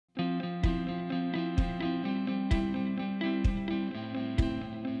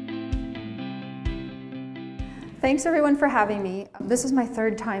Thanks everyone for having me. This is my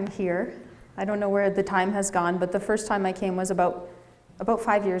third time here. I don't know where the time has gone, but the first time I came was about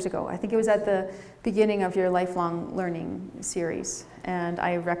 5 years ago. I think it was at the beginning of your lifelong learning series. And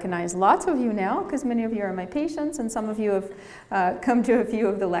I recognize lots of you now because many of you are my patients and some of you have come to a few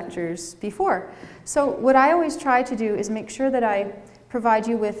of the lectures before. So what I always try to do is make sure that I provide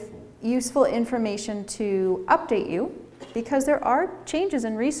you with useful information to update you, because there are changes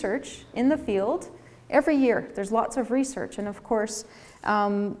in research in the field every year. There's lots of research, and of course,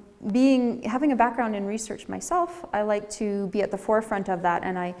 having a background in research myself, I like to be at the forefront of that,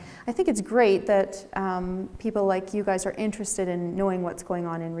 and I think it's great that people like you guys are interested in knowing what's going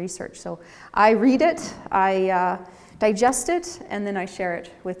on in research. So I read it, I digest it, and then I share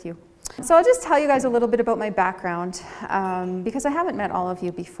it with you. So I'll just tell you guys a little bit about my background because I haven't met all of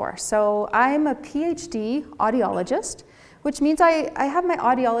you before. So I'm a PhD audiologist, which means I have my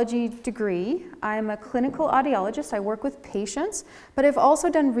audiology degree. I'm a clinical audiologist. I work with patients, but I've also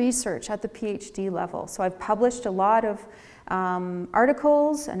done research at the PhD level. So I've published a lot of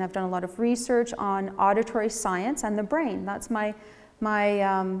articles, and I've done a lot of research on auditory science and the brain. That's my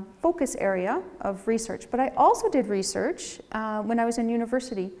focus area of research. But I also did research when I was in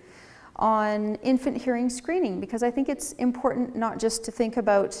university on infant hearing screening, because I think it's important not just to think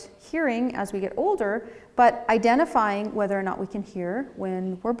about hearing as we get older, but identifying whether or not we can hear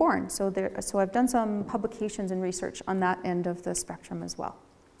when we're born. So I've done some publications and research on that end of the spectrum as well.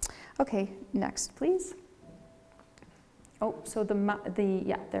 Okay, next please. Oh, so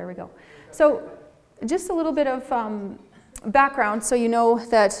yeah, there we go. So just a little bit of background, so you know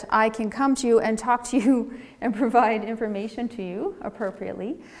that I can come to you and talk to you and provide information to you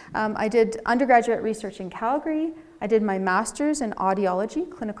appropriately. I did undergraduate research in Calgary. I did my master's in audiology,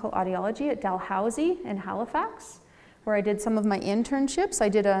 clinical audiology at Dalhousie in Halifax, where I did some of my internships. I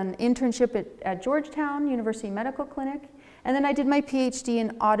did an internship at Georgetown University Medical Clinic, and then I did my PhD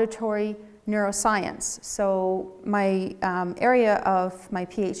in auditory neuroscience. So my area of my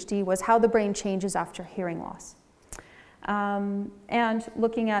PhD was how the brain changes after hearing loss. And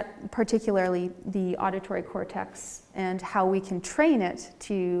looking at particularly the auditory cortex and how we can train it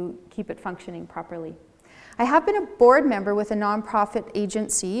to keep it functioning properly. I have been a board member with a nonprofit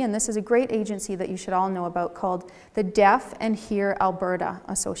agency, and this is a great agency that you should all know about, called the Deaf and Hear Alberta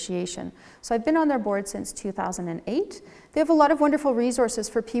Association. So I've been on their board since 2008. They have a lot of wonderful resources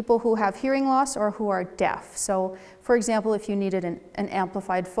for people who have hearing loss or who are deaf. So for example, if you needed an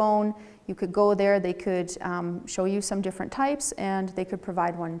amplified phone, you could go there, they could show you some different types, and they could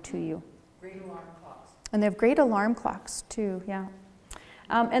provide one to you. Great alarm clocks. And they have great alarm clocks too, yeah.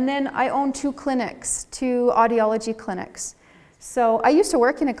 And then I own two audiology clinics. So I used to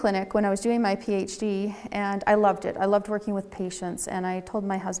work in a clinic when I was doing my PhD, and I loved it. I loved working with patients, and I told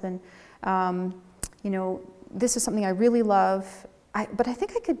my husband, you know, this is something I really love, but I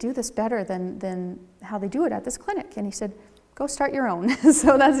think I could do this better than how they do it at this clinic. And he said, go start your own.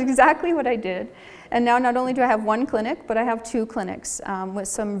 So that's exactly what I did. And now not only do I have one clinic, but I have two clinics with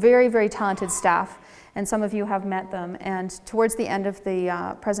some very, very talented staff. And some of you have met them. And towards the end of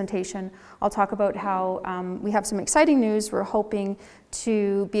the presentation, I'll talk about how we have some exciting news. We're hoping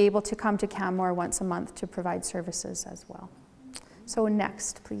to be able to come to Canmore once a month to provide services as well. So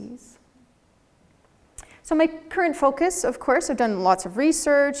next, please. So my current focus, of course, I've done lots of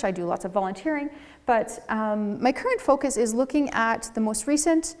research, I do lots of volunteering, but my current focus is looking at the most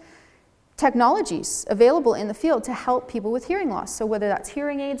recent technologies available in the field to help people with hearing loss. So whether that's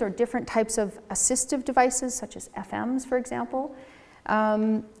hearing aids or different types of assistive devices, such as FMs, for example.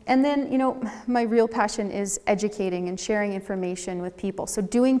 And then, you know, my real passion is educating and sharing information with people. So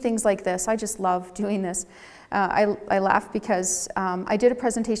doing things like this, I just love doing this. I laugh because I did a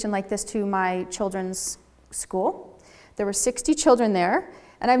presentation like this to my children's school. There were 60 children there,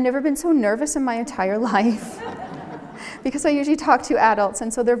 and I've never been so nervous in my entire life. Because I usually talk to adults,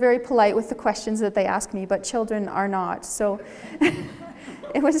 and so they're very polite with the questions that they ask me, but children are not. So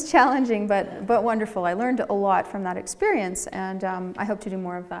it was challenging, but wonderful. I learned a lot from that experience, and I hope to do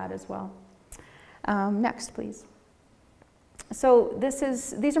more of that as well. Next, please. So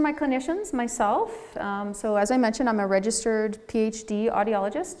these are my clinicians, myself. So as I mentioned, I'm a registered PhD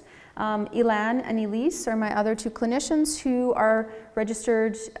audiologist. Ilan and Elise are my other two clinicians who are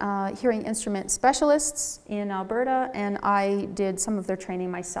registered hearing instrument specialists in Alberta, and I did some of their training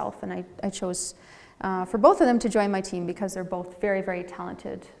myself, and I chose for both of them to join my team because they're both very, very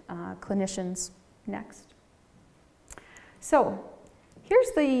talented clinicians. Next. So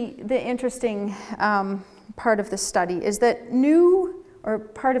here's the interesting part of this study is that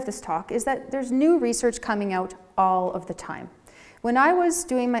part of this talk is that there's new research coming out all of the time. When I was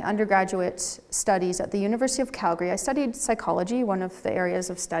doing my undergraduate studies at the University of Calgary, I studied psychology. One of the areas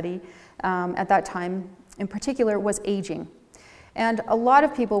of study at that time in particular was aging. And a lot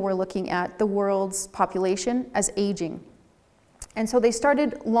of people were looking at the world's population as aging. And so they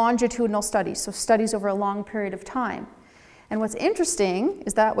started longitudinal studies, so studies over a long period of time. And what's interesting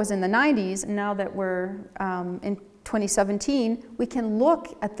is that was in the 90s, and now that we're in 2017, we can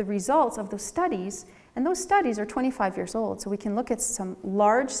look at the results of those studies, and those studies are 25 years old, so we can look at some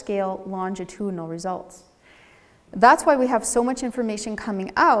large-scale longitudinal results. That's why we have so much information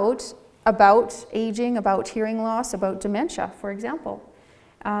coming out about aging, about hearing loss, about dementia, for example.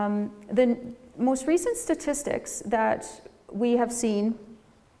 The most recent statistics that we have seen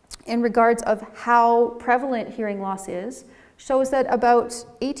in regards of how prevalent hearing loss is shows that about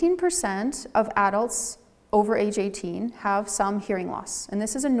 18% of adults over age 18 have some hearing loss. And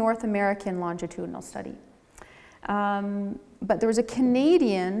this is a North American longitudinal study. But there was a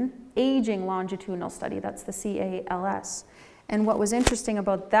Canadian aging longitudinal study, that's the CALS. And what was interesting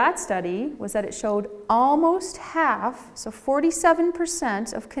about that study was that it showed almost half, so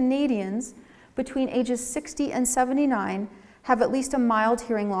 47% of Canadians between ages 60 and 79 have at least a mild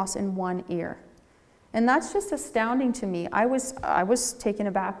hearing loss in one ear. And that's just astounding to me. I was taken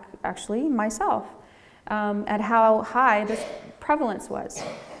aback, actually, myself, at how high this prevalence was.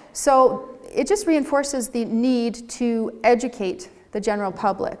 So it just reinforces the need to educate the general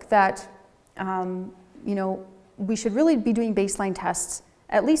public that, you know, we should really be doing baseline tests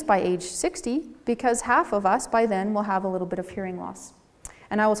at least by age 60, because half of us by then will have a little bit of hearing loss.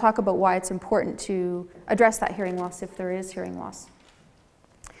 And I will talk about why it's important to address that hearing loss if there is hearing loss.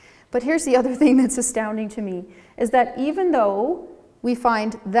 But here's the other thing that's astounding to me, is that even though we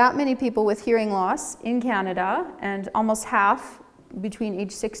find that many people with hearing loss in Canada, and almost half between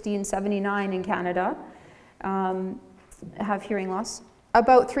age 60 and 79 in Canada have hearing loss,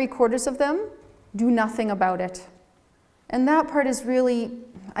 about 3/4 of them do nothing about it. And that part is really,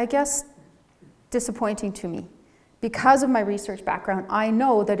 I guess, disappointing to me. Because of my research background, I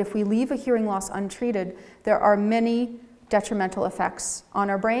know that if we leave a hearing loss untreated, there are many detrimental effects on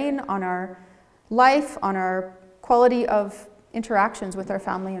our brain, on our life, on our quality of interactions with our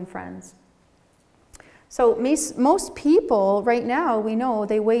family and friends. So most people right now, we know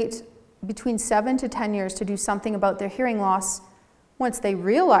they wait between 7 to 10 years to do something about their hearing loss once they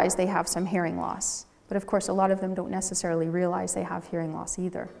realize they have some hearing loss. But of course, a lot of them don't necessarily realize they have hearing loss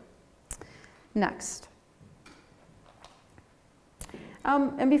either. Next.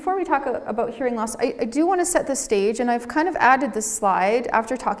 And before we talk about hearing loss, I do want to set the stage, and I've kind of added this slide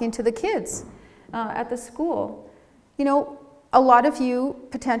after talking to the kids at the school. You know, a lot of you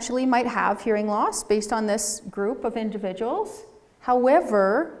potentially might have hearing loss based on this group of individuals.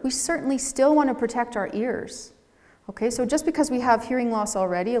 However, we certainly still want to protect our ears. Okay, so just because we have hearing loss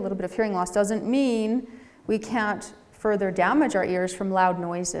already, a little bit of hearing loss, doesn't mean we can't further damage our ears from loud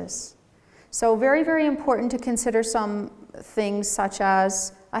noises. So very, very important to consider some things such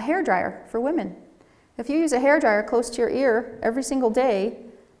as a hairdryer for women. If you use a hairdryer close to your ear every single day,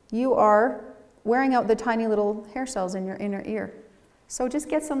 you are wearing out the tiny little hair cells in your inner ear. So just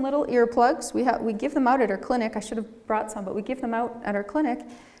get some little earplugs. We give them out at our clinic. I should have brought some, but we give them out at our clinic.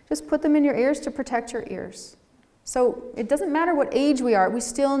 Just put them in your ears to protect your ears. So it doesn't matter what age we are, we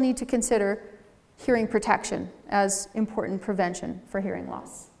still need to consider hearing protection as important prevention for hearing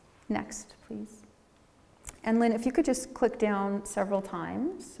loss. Next, please. And Lynn, if you could just click down several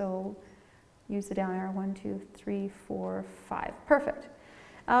times. So use the down arrow, 1, 2, 3, 4, 5. Perfect.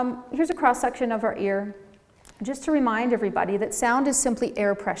 Here's a cross-section of our ear. Just to remind everybody that sound is simply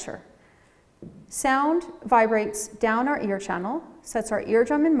air pressure. Sound vibrates down our ear channel, sets our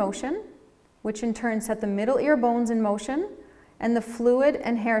eardrum in motion, which in turn set the middle ear bones in motion, and the fluid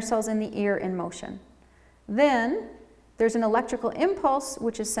and hair cells in the ear in motion. Then there's an electrical impulse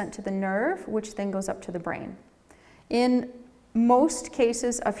which is sent to the nerve, which then goes up to the brain. In most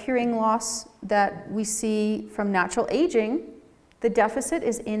cases of hearing loss that we see from natural aging, the deficit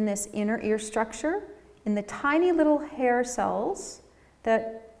is in this inner ear structure, in the tiny little hair cells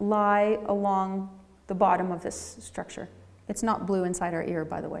that lie along the bottom of this structure. It's not blue inside our ear,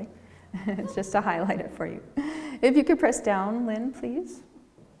 by the way. It's just to highlight it for you. If you could press down, Lynn, please.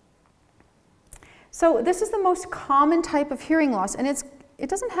 So this is the most common type of hearing loss, and it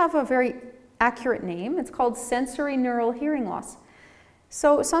doesn't have a very accurate name. It's called sensory neural hearing loss.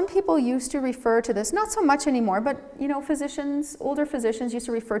 So some people used to refer to this, not so much anymore, but you know, physicians, older physicians used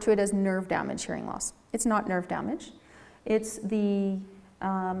to refer to it as nerve damage hearing loss. It's not nerve damage. It's the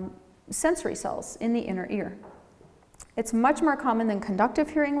sensory cells in the inner ear. It's much more common than conductive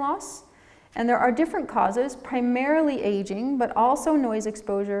hearing loss, And there are different causes, primarily aging, but also noise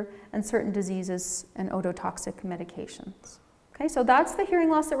exposure and certain diseases and ototoxic medications. Okay, so that's the hearing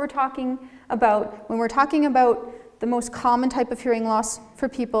loss that we're talking about when we're talking about the most common type of hearing loss for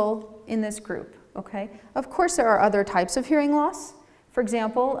people in this group. Okay, of course there are other types of hearing loss. For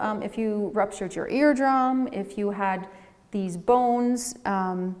example, if you ruptured your eardrum, if you had these bones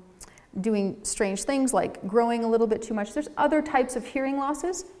doing strange things like growing a little bit too much, there's other types of hearing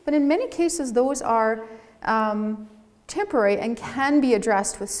losses, but in many cases those are temporary and can be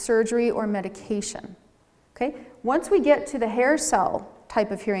addressed with surgery or medication. Okay? Once we get to the hair cell type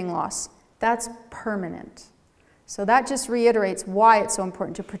of hearing loss, that's permanent. So that just reiterates why it's so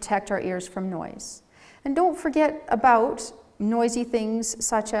important to protect our ears from noise. And don't forget about noisy things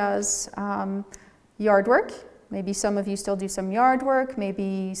such as yard work. Maybe some of you still do some yard work.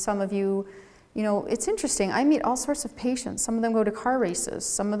 Maybe some of you, it's interesting. I meet all sorts of patients. Some of them go to car races.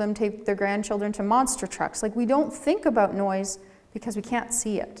 Some of them take their grandchildren to monster trucks. Like, we don't think about noise because we can't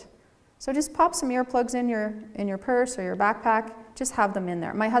see it. So just pop some earplugs in your purse or your backpack. Just have them in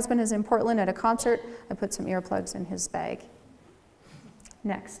there. My husband is in Portland at a concert. I put some earplugs in his bag.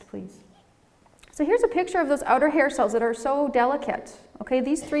 Next, please. So here's a picture of those outer hair cells that are so delicate. Okay,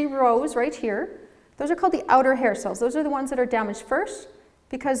 these 3 rows right here, those are called the outer hair cells. Those are the ones that are damaged first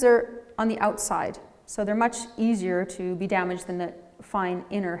because they're on the outside. So they're much easier to be damaged than the fine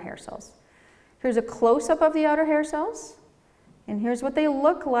inner hair cells. Here's a close-up of the outer hair cells. And here's what they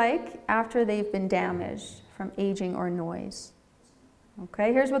look like after they've been damaged from aging or noise.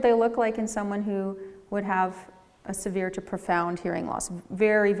 Okay, here's what they look like in someone who would have a severe to profound hearing loss.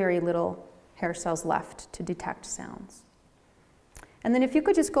 Very, very little hair cells left to detect sounds. And then if you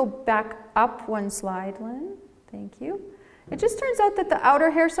could just go back up one slide, Lynn. Thank you. It just turns out that the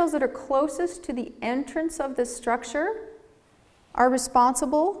outer hair cells that are closest to the entrance of this structure are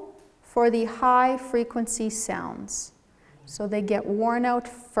responsible for the high frequency sounds. So they get worn out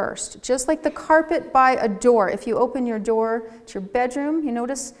first. Just like the carpet by a door. If you open your door to your bedroom, you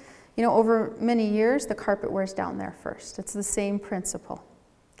notice, over many years, the carpet wears down there first. It's the same principle.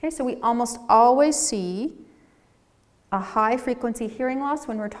 Okay, so we almost always see a high frequency hearing loss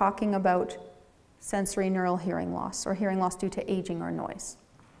when we're talking about sensory neural hearing loss or hearing loss due to aging or noise.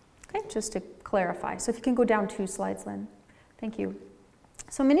 Okay, just to clarify. So if you can go down 2 slides, Lynn. Thank you.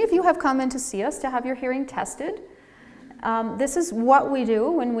 So many of you have come in to see us to have your hearing tested. This is what we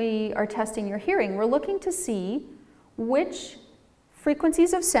do when we are testing your hearing. We're looking to see which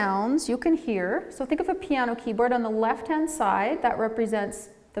frequencies of sounds you can hear. So think of a piano keyboard. On the left-hand side, that represents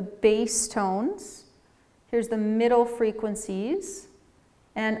the bass tones. Here's the middle frequencies.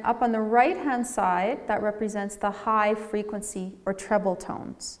 And up on the right-hand side, that represents the high frequency or treble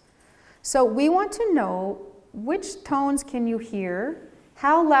tones. So we want to know which tones can you hear,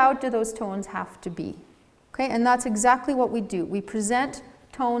 how loud do those tones have to be? Okay, and that's exactly what we do. We present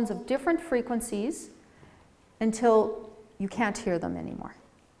tones of different frequencies until you can't hear them anymore.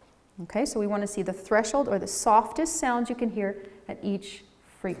 Okay, so we want to see the threshold or the softest sounds you can hear at each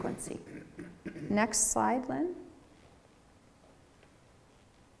frequency. Next slide, Lynn.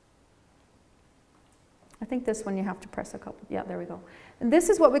 I think this one you have to press a couple. Yeah, there we go. And this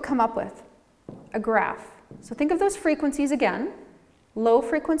is what we come up with, a graph. So think of those frequencies again. Low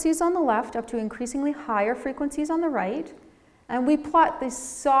frequencies on the left up to increasingly higher frequencies on the right. And we plot the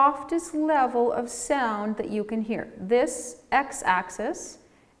softest level of sound that you can hear. This x-axis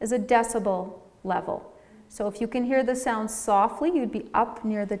is a decibel level. So if you can hear the sound softly, you'd be up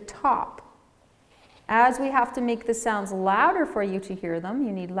near the top. As we have to make the sounds louder for you to hear them,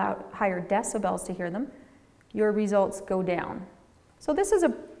 you need higher decibels to hear them, your results go down. So this is a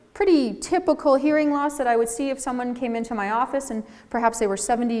pretty typical hearing loss that I would see if someone came into my office and perhaps they were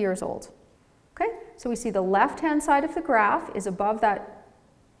 70 years old. Okay, so we see the left-hand side of the graph is above that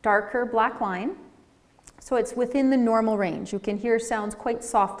darker black line. So it's within the normal range. You can hear sounds quite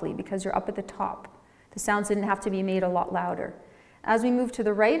softly because you're up at the top. The sounds didn't have to be made a lot louder. As we move to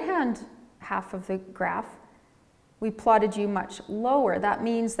the right-hand half of the graph, we plotted you much lower. That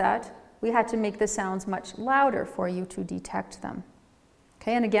means that we had to make the sounds much louder for you to detect them.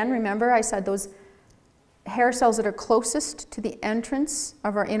 Okay, and again, remember I said those hair cells that are closest to the entrance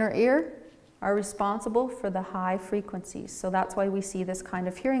of our inner ear are responsible for the high frequencies. So that's why we see this kind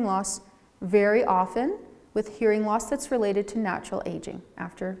of hearing loss very often with hearing loss that's related to natural aging.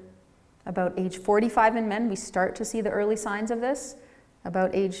 After about age 45 in men, we start to see the early signs of this.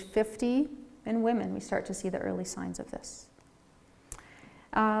 About age 50 in women, we start to see the early signs of this.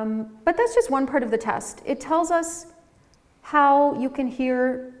 But that's just one part of the test. It tells us how you can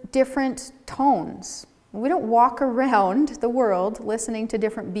hear different tones. We don't walk around the world listening to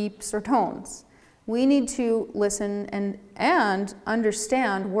different beeps or tones. We need to listen and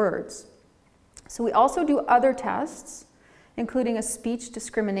understand words. So we also do other tests, including a speech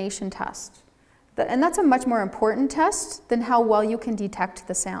discrimination test. And that's a much more important test than how well you can detect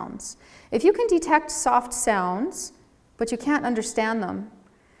the sounds. If you can detect soft sounds, but you can't understand them,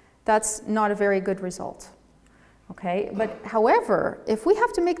 that's not a very good result. Okay? But however, if we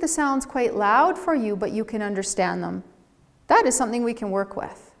have to make the sounds quite loud for you, but you can understand them, that is something we can work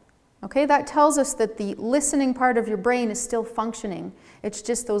with. Okay? That tells us that the listening part of your brain is still functioning. It's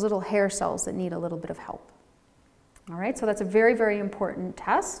just those little hair cells that need a little bit of help. All right? So that's a very, very important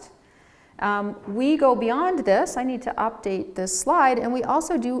test. We go beyond this. I need to update this slide. And we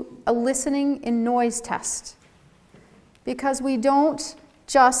also do a listening in noise test. Because we don't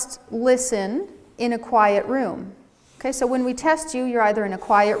just listen in a quiet room. Okay, so when we test you, you're either in a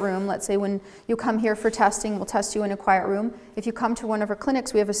quiet room. Let's say when you come here for testing, we'll test you in a quiet room. If you come to one of our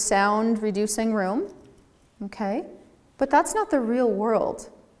clinics, we have a sound reducing room. Okay, but that's not the real world.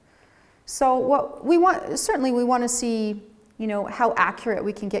 So what we want, certainly we want to see, you know, how accurate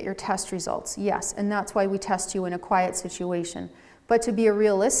we can get your test results. Yes, and that's why we test you in a quiet situation. But to be a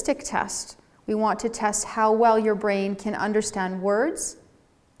realistic test, we want to test how well your brain can understand words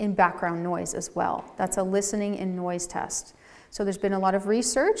in background noise as well. That's a listening in noise test. So there's been a lot of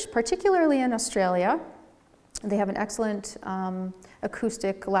research, particularly in Australia. They have an excellent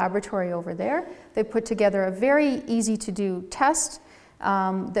acoustic laboratory over there. They put together a very easy to do test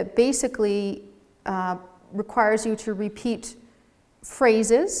that basically requires you to repeat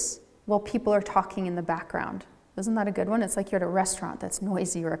phrases while people are talking in the background. Isn't that a good one? It's like you're at a restaurant that's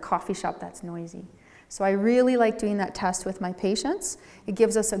noisy or a coffee shop that's noisy. So I really like doing that test with my patients. It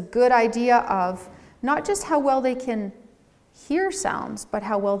gives us a good idea of not just how well they can hear sounds, but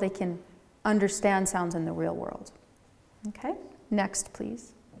how well they can understand sounds in the real world. Okay, next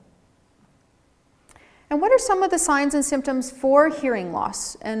please. And what are some of the signs and symptoms for hearing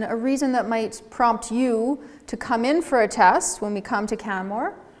loss? And a reason that might prompt you to come in for a test when we come to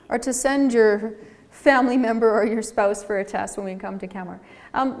Canmore, or to send your family member or your spouse for a test when we come to Canmore.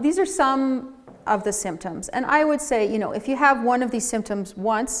 These are some of the symptoms. And I would say, you know, if you have one of these symptoms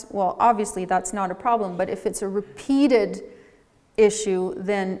once, well, obviously that's not a problem. But if it's a repeated issue,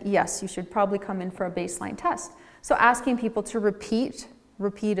 then yes, you should probably come in for a baseline test. So asking people to repeat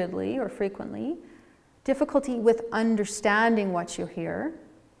repeatedly or frequently, difficulty with understanding what you hear,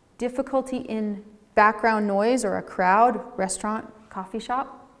 difficulty in background noise or a crowd, restaurant, coffee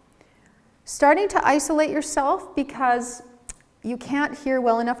shop, starting to isolate yourself because you can't hear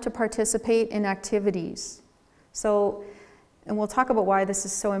well enough to participate in activities. So, and we'll talk about why this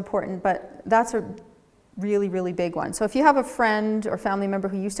is so important, but that's a really, really big one. So if you have a friend or family member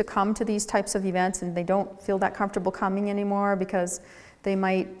who used to come to these types of events and they don't feel that comfortable coming anymore because they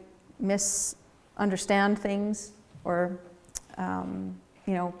might misunderstand things or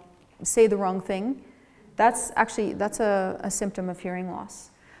you know, say the wrong thing, that's a symptom of hearing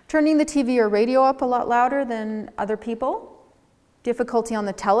loss. Turning the TV or radio up a lot louder than other people. Difficulty on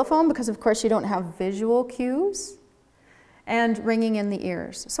the telephone because of course you don't have visual cues, and ringing in the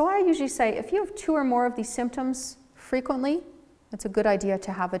ears. So I usually say if you have 2 or more of these symptoms frequently, it's a good idea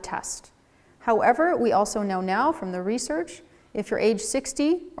to have a test. However, we also know now from the research, if you're age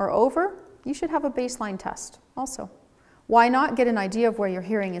 60 or over, you should have a baseline test also. Why not get an idea of where your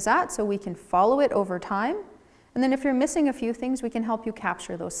hearing is at so we can follow it over time? And then if you're missing a few things, we can help you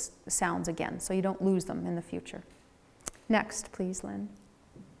capture those sounds again so you don't lose them in the future. Next, please, Lynn.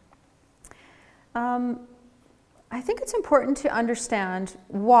 I think it's important to understand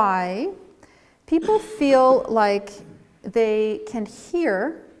why people feel like they can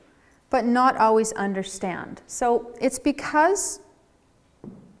hear but not always understand. So it's because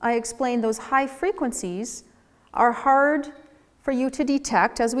I explained those high frequencies are hard for you to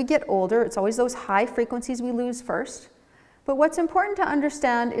detect as we get older. It's always those high frequencies we lose first. But what's important to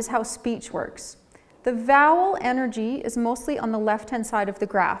understand is how speech works. The vowel energy is mostly on the left-hand side of the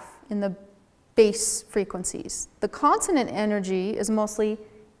graph in the bass frequencies. The consonant energy is mostly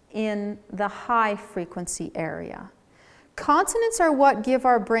in the high frequency area. Consonants are what give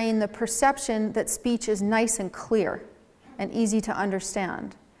our brain the perception that speech is nice and clear and easy to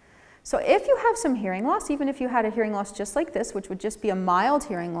understand. So if you have some hearing loss, even if you had a hearing loss just like this, which would just be a mild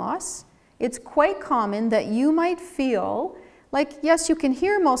hearing loss, it's quite common that you might feel like, yes, you can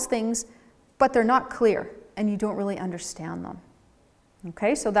hear most things, but they're not clear and you don't really understand them.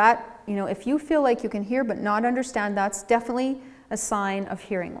 Okay, so that, you know, if you feel like you can hear but not understand, that's definitely a sign of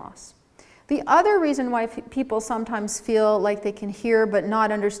hearing loss. The other reason why people sometimes feel like they can hear but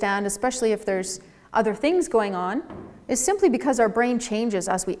not understand, especially if there's other things going on, is simply because our brain changes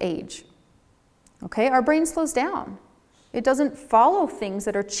as we age. Okay, our brain slows down. It doesn't follow things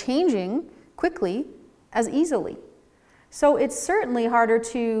that are changing quickly as easily. So it's certainly harder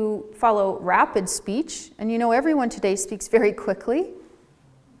to follow rapid speech, and you know everyone today speaks very quickly.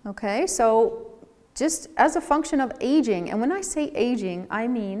 Okay, so just as a function of aging, and when I say aging, I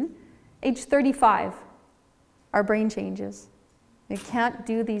mean age 35, our brain changes. It can't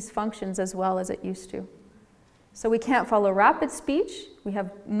do these functions as well as it used to. So we can't follow rapid speech, we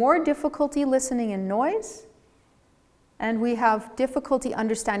have more difficulty listening in noise, and we have difficulty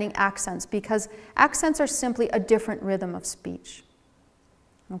understanding accents because accents are simply a different rhythm of speech.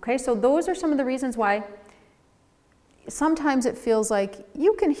 Okay, so those are some of the reasons why sometimes it feels like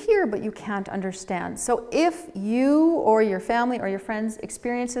you can hear but you can't understand. So if you or your family or your friends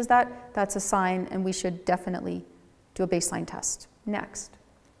experiences that, that's a sign, and we should definitely do a baseline test. Next.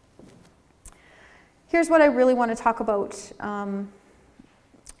 Here's what I really want to talk about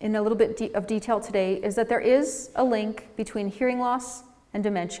in a little bit of detail today, is that there is a link between hearing loss and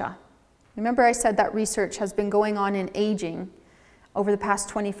dementia. Remember I said that research has been going on in aging over the past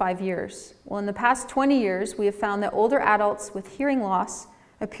 25 years. Well, in the past 20 years, we have found that older adults with hearing loss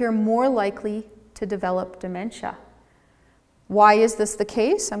appear more likely to develop dementia. Why is this the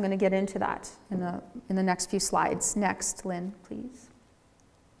case? I'm going to get into that in the next few slides. Next, Lynn, please.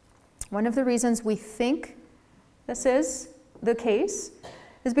 One of the reasons we think this is the case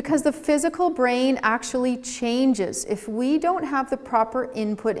is because the physical brain actually changes. If we don't have the proper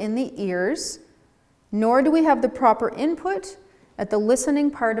input in the ears, nor do we have the proper input at the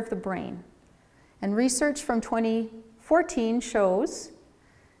listening part of the brain. And research from 2014 shows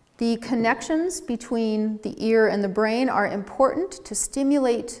the connections between the ear and the brain are important to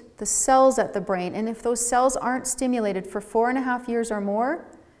stimulate the cells at the brain. And if those cells aren't stimulated for 4.5 years or more,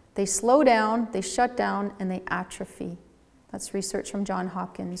 they slow down, they shut down, and they atrophy. That's research from Johns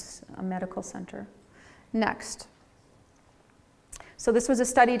Hopkins Medical Center. Next. So this was a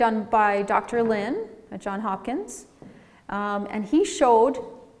study done by Dr. Lin at Johns Hopkins, and he showed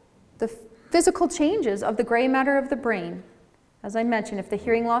the physical changes of the gray matter of the brain. As I mentioned, if the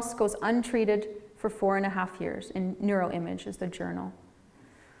hearing loss goes untreated for 4.5 years, in Neuroimage is the journal.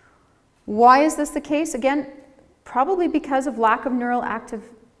 Why is this the case? Again, probably because of lack of neural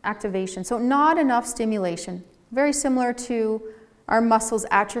activation, so not enough stimulation. Very similar to our muscles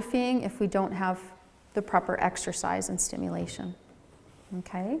atrophying if we don't have the proper exercise and stimulation.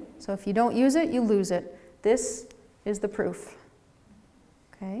 Okay, so if you don't use it, you lose it. This is the proof.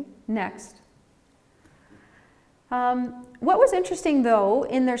 Okay, next. What was interesting though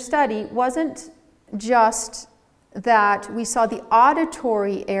in their study wasn't just that we saw the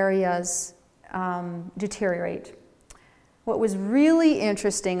auditory areas deteriorate. What was really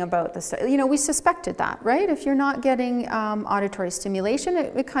interesting about this, you know, we suspected that, right? If you're not getting auditory stimulation,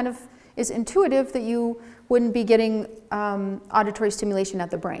 it kind of is intuitive that you wouldn't be getting auditory stimulation at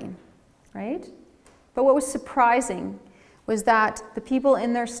the brain, right? But what was surprising was that the people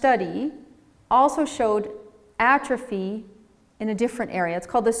in their study also showed atrophy in a different area. It's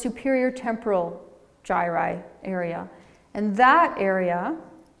called the superior temporal gyri area. And that area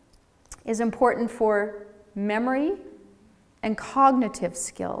is important for memory and cognitive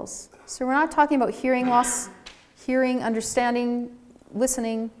skills. So we're not talking about hearing loss, hearing, understanding,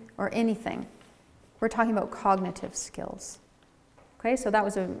 listening, or anything. We're talking about cognitive skills. Okay, so that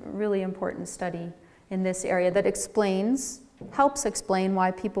was a really important study in this area that helps explain why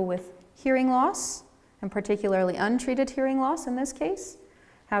people with hearing loss, and particularly untreated hearing loss in this case,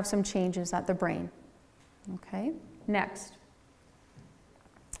 have some changes at the brain. Okay, next.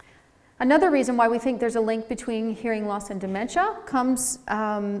 Another reason why we think there's a link between hearing loss and dementia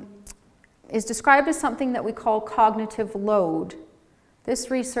is described as something that we call cognitive load.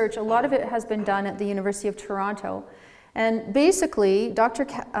 This research, a lot of it has been done at the University of Toronto. And basically, Dr.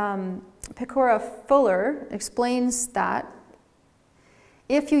 Pecora Fuller explains that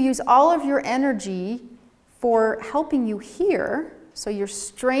if you use all of your energy for helping you hear, so you're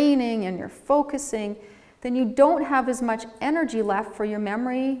straining and you're focusing, then you don't have as much energy left for your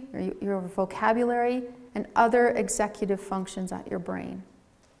memory, or your vocabulary, and other executive functions at your brain.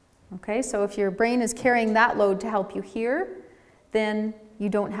 Okay, so if your brain is carrying that load to help you hear, then you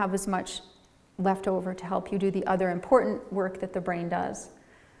don't have as much left over to help you do the other important work that the brain does.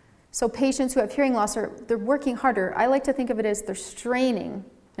 So patients who have hearing loss, they're working harder. I like to think of it as they're straining,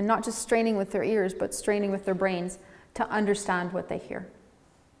 and not just straining with their ears, but straining with their brains to understand what they hear.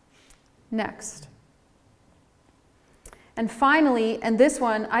 Next. And finally, and this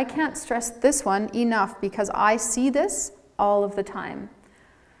one, I can't stress this one enough because I see this all of the time.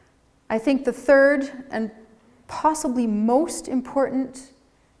 I think the third and possibly most important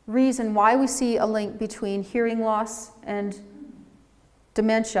reason why we see a link between hearing loss and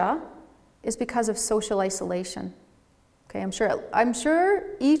dementia is because of social isolation. Okay, I'm sure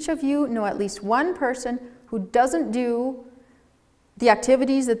each of you know at least one person who doesn't do the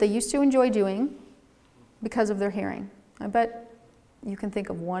activities that they used to enjoy doing because of their hearing. I bet you can think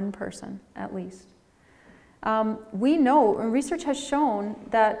of one person at least. We know, and research has shown,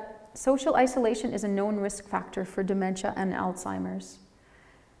 that social isolation is a known risk factor for dementia and Alzheimer's.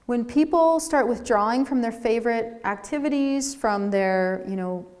 When people start withdrawing from their favorite activities, from their,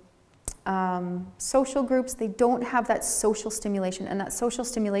 social groups, they don't have that social stimulation, and that social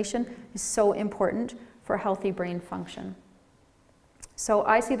stimulation is so important for healthy brain function. So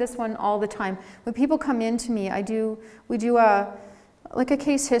I see this one all the time. When people come in to me, we do a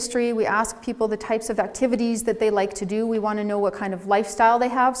case history. We ask people the types of activities that they like to do. We want to know what kind of lifestyle they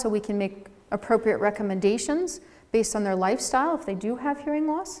have so we can make appropriate recommendations based on their lifestyle if they do have hearing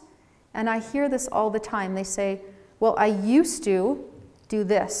loss. And I hear this all the time. They say, well, I used to do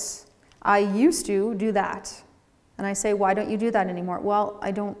this. I used to do that. And I say, why don't you do that anymore? Well, I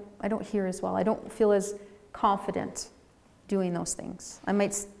don't hear as well. I don't feel as confident doing those things. I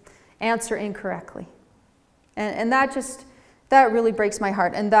might answer incorrectly. And that really breaks my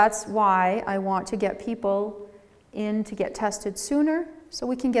heart. And that's why I want to get people in to get tested sooner so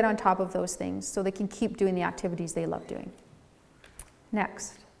we can get on top of those things so they can keep doing the activities they love doing.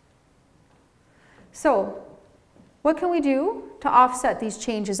 Next. So, what can we do to offset these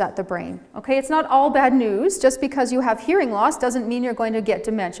changes at the brain? Okay, it's not all bad news. Just because you have hearing loss doesn't mean you're going to get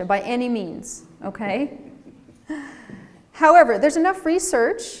dementia by any means, okay? However, there's enough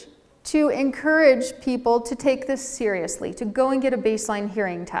research to encourage people to take this seriously, to go and get a baseline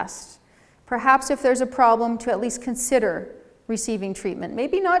hearing test. Perhaps if there's a problem, to at least consider receiving treatment.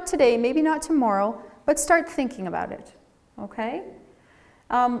 Maybe not today, maybe not tomorrow, but start thinking about it, okay?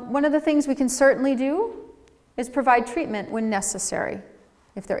 One of the things we can certainly do is provide treatment when necessary.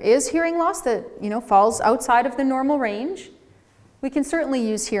 If there is hearing loss that falls outside of the normal range, we can certainly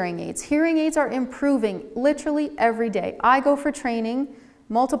use hearing aids. Hearing aids are improving literally every day. I go for training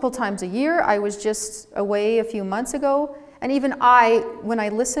multiple times a year. I was just away a few months ago, and even when I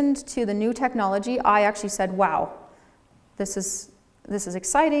listened to the new technology, I actually said, wow, this is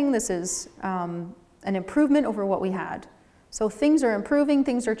exciting, this is an improvement over what we had. So things are improving,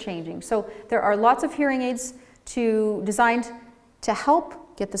 things are changing. So there are lots of hearing aids designed to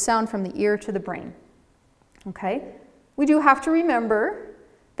help get the sound from the ear to the brain. Okay? We do have to remember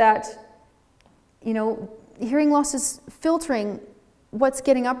that, hearing loss is filtering what's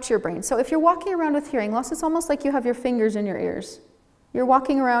getting up to your brain. So if you're walking around with hearing loss, it's almost like you have your fingers in your ears. You're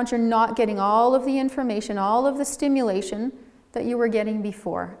walking around, you're not getting all of the information, all of the stimulation that you were getting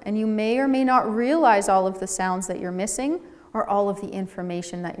before. And you may or may not realize all of the sounds that you're missing or all of the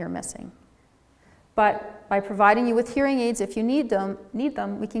information that you're missing. But by providing you with hearing aids, if you need them,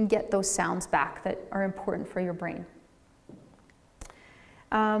 we can get those sounds back that are important for your brain.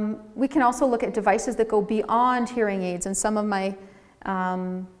 We can also look at devices that go beyond hearing aids, and some of my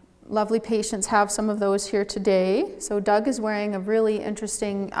lovely patients have some of those here today. So Doug is wearing a really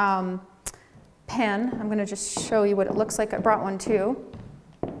interesting pen. I'm going to just show you what it looks like. I brought one too.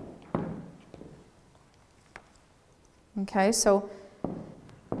 Okay, so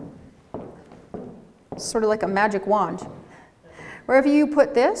sort of like a magic wand. Wherever you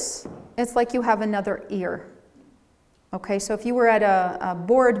put this, it's like you have another ear. Okay, so if you were at a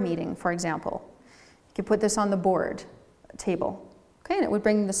board meeting, for example, you could put this on the board table. Okay, and it would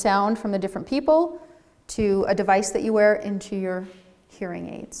bring the sound from the different people to a device that you wear into your hearing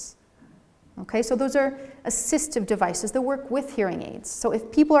aids. Okay, so those are assistive devices that work with hearing aids. So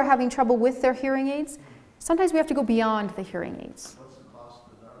if people are having trouble with their hearing aids, sometimes we have to go beyond the hearing aids. What's the cost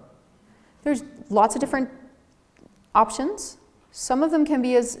of that? There's lots of different options. Some of them can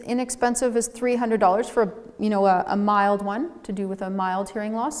be as inexpensive as $300 for a mild one to do with a mild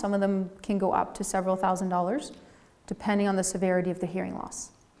hearing loss. Some of them can go up to several $1,000s, depending on the severity of the hearing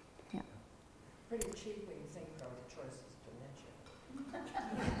loss. Yeah. Pretty cheap when you think about the choices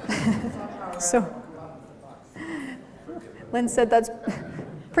dementia. So, Lynn said that's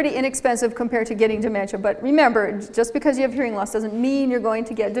pretty inexpensive compared to getting dementia, but remember, just because you have hearing loss doesn't mean you're going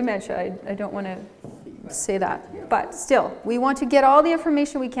to get dementia. I don't want to say that, but still, we want to get all the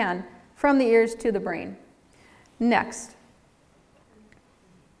information we can from the ears to the brain. Next.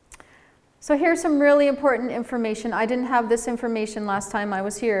 So here's some really important information. I didn't have this information last time I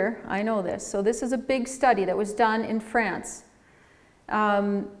was here. I know this. So this is a big study that was done in France.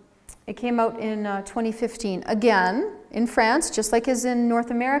 It came out in 2015. Again, in France, just like as in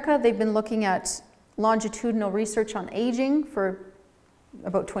North America, they've been looking at longitudinal research on aging for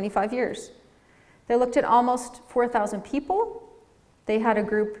about 25 years. They looked at almost 4,000 people. They had a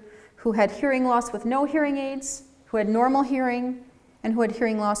group who had hearing loss with no hearing aids, who had normal hearing, and who had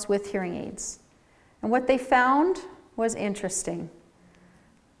hearing loss with hearing aids. And what they found was interesting.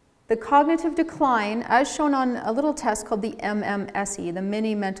 The cognitive decline, as shown on a little test called the MMSE, the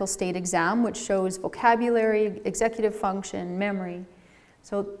Mini Mental State Exam, which shows vocabulary, executive function, memory.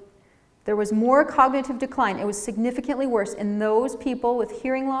 So there was more cognitive decline. It was significantly worse in those people with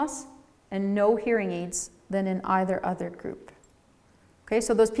hearing loss and no hearing aids than in either other group. Okay,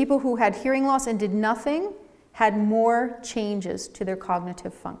 so those people who had hearing loss and did nothing had more changes to their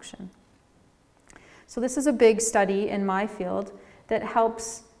cognitive function. So this is a big study in my field that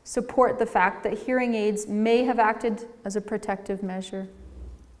helps support the fact that hearing aids may have acted as a protective measure.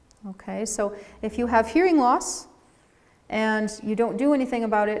 Okay, so if you have hearing loss and you don't do anything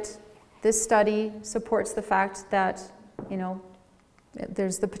about it, this study supports the fact that, you know,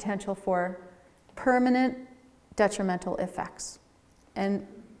 there's the potential for permanent detrimental effects. And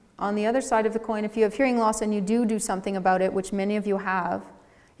on the other side of the coin, if you have hearing loss and you do something about it, which many of you have,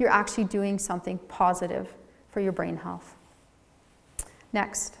 you're actually doing something positive for your brain health.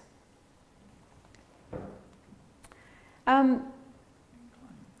 Next.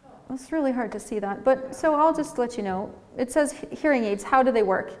 It's really hard to see that, but so I'll just let you know. It says hearing aids, how do they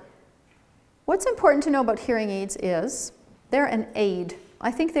work? What's important to know about hearing aids is they're an aid.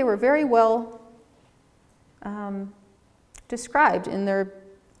 I think they were very well described in their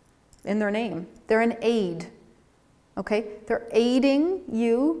name. They're an aid. Okay? They're aiding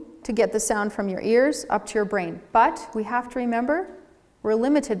you to get the sound from your ears up to your brain. But we have to remember, we're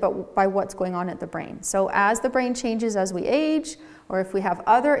limited by what's going on at the brain. So as the brain changes as we age, or if we have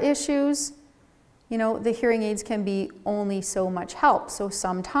other issues, you know, the hearing aids can be only so much help. So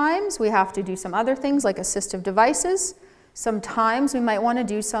sometimes we have to do some other things like assistive devices. Sometimes we might want to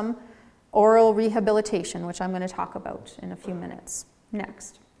do some oral rehabilitation, which I'm going to talk about in a few minutes.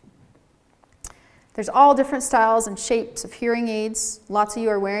 Next. There's all different styles and shapes of hearing aids. Lots of you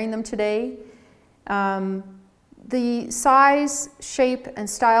are wearing them today. The size, shape, and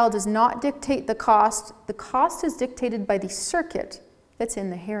style does not dictate the cost. The cost is dictated by the circuit that's in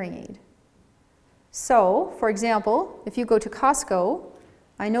the hearing aid. So, for example, if you go to Costco,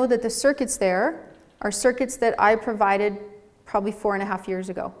 I know that the circuits there are circuits that I provided probably 4.5 years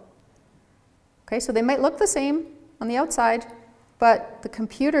ago. Okay, so they might look the same on the outside, but the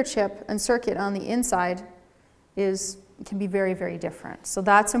computer chip and circuit on the inside can be very, very different. So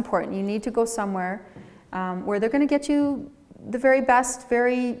that's important. You need to go somewhere where they're going to get you the very best,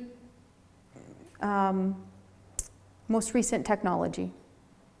 very most recent technology.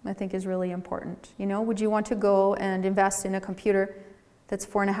 I think is really important. You know, would you want to go and invest in a computer that's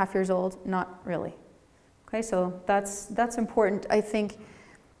 4.5 years old? Not really. Okay, so that's important. I think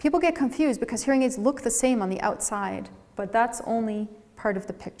people get confused because hearing aids look the same on the outside, but that's only part of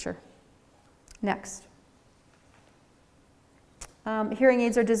the picture. Next. Hearing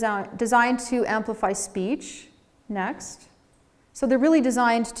aids are designed to amplify speech. Next. So they're really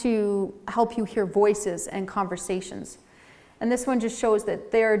designed to help you hear voices and conversations. And this one just shows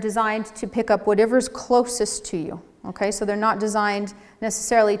that they're designed to pick up whatever's closest to you. Okay, so they're not designed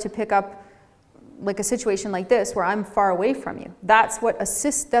necessarily to pick up like a situation like this where I'm far away from you. That's where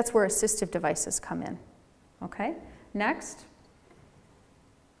assistive devices come in. Okay, next.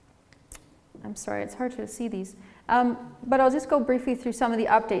 I'm sorry, it's hard to see these. But I'll just go briefly through some of the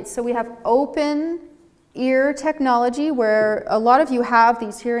updates. So we have open ear technology where a lot of you have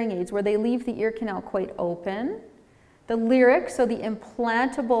these hearing aids where they leave the ear canal quite open. The lyric, so the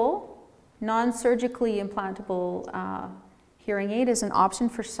implantable, non-surgically implantable hearing aid is an option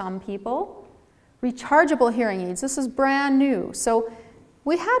for some people. Rechargeable hearing aids, this is brand new. So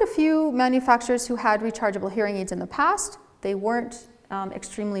we had a few manufacturers who had rechargeable hearing aids in the past. They weren't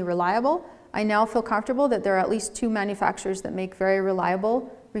extremely reliable. I now feel comfortable that there are at least 2 manufacturers that make very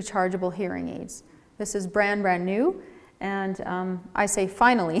reliable rechargeable hearing aids. This is brand new, and I say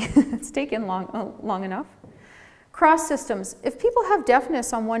finally, it's taken long enough. Cross systems. If people have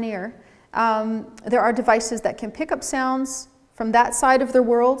deafness on one ear, there are devices that can pick up sounds from that side of their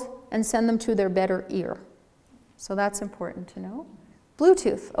world and send them to their better ear. So that's important to know.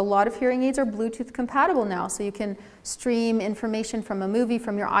 Bluetooth. A lot of hearing aids are Bluetooth compatible now, so you can stream information from a movie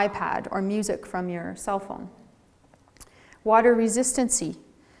from your iPad or music from your cell phone. Water resistancy.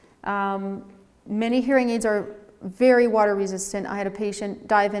 Many hearing aids are very water resistant. I had a patient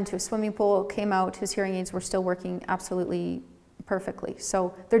dive into a swimming pool, came out, his hearing aids were still working absolutely perfectly.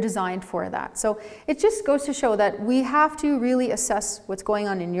 So they're designed for that. So it just goes to show that we have to really assess what's going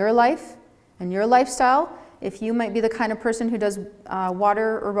on in your life and your lifestyle. If you might be the kind of person who does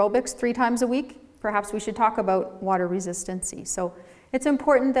water aerobics 3 times a week, perhaps we should talk about water resistancy. So it's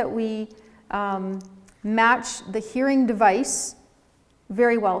important that we match the hearing device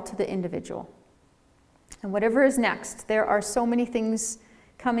very well to the individual. And whatever is next, there are so many things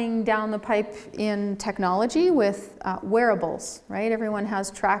coming down the pipe in technology with wearables, right? Everyone has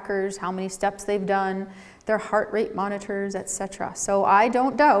trackers, how many steps they've done, their heart rate monitors, etc. So I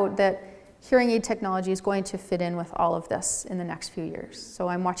don't doubt that hearing aid technology is going to fit in with all of this in the next few years. So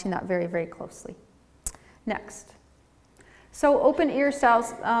I'm watching that very, very closely. Next. So open ear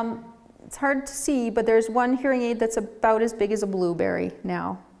styles, it's hard to see, but there's one hearing aid that's about as big as a blueberry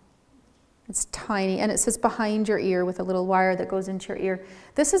now. It's tiny, and it sits behind your ear with a little wire that goes into your ear.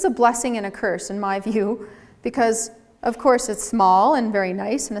 This is a blessing and a curse, in my view, because, of course, it's small and very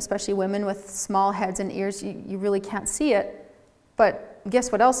nice, and especially women with small heads and ears, you really can't see it. But guess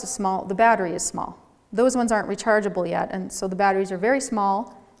what else is small? The battery is small. Those ones aren't rechargeable yet, and so the batteries are very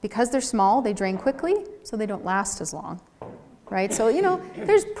small. Because they're small, they drain quickly, so they don't last as long, right? So, you know,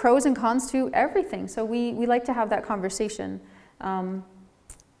 there's pros and cons to everything. So we like to have that conversation.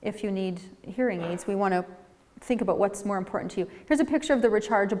 If you need hearing aids, we want to think about what's more important to you. Here's a picture of the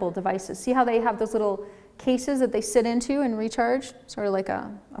rechargeable devices. See how they have those little cases that they sit into and recharge? Sort of like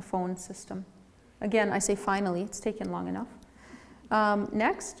a phone system. Again, I say finally, it's taken long enough.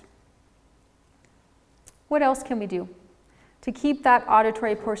 Next. What else can we do to keep that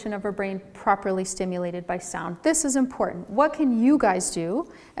auditory portion of our brain properly stimulated by sound? This is important. What can you guys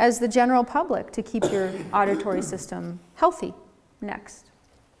do as the general public to keep your auditory system healthy? Next.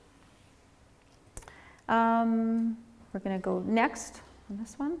 We're going to go next on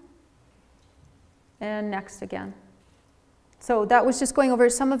this one, and next again. So that was just going over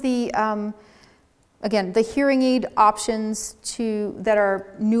some of the, again, the hearing aid options that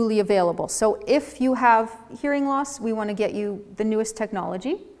are newly available. So if you have hearing loss, we want to get you the newest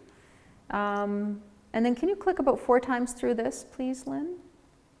technology. And then can you click about 4 times through this, please, Lynn?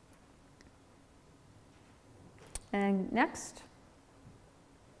 And next.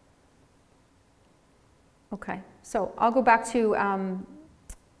 Okay, so I'll go back to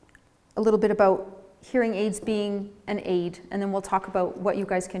a little bit about hearing aids being an aid, and then we'll talk about what you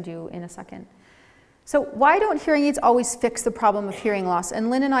guys can do in a second. So why don't hearing aids always fix the problem of hearing loss? And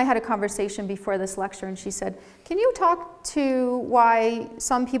Lynn and I had a conversation before this lecture, and she said, can you talk to why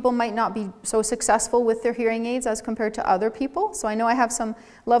some people might not be so successful with their hearing aids as compared to other people? So I know I have some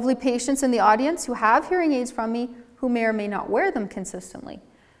lovely patients in the audience who have hearing aids from me who may or may not wear them consistently.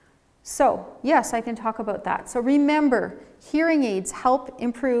 So yes, I can talk about that. So remember, hearing aids help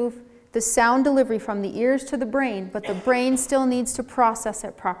improve the sound delivery from the ears to the brain, but the brain still needs to process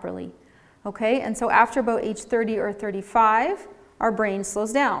it properly. Okay, and so after about age 30 or 35, our brain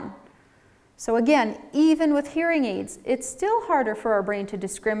slows down. So again, even with hearing aids, it's still harder for our brain to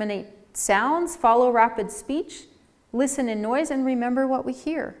discriminate sounds, follow rapid speech, listen in noise, and remember what we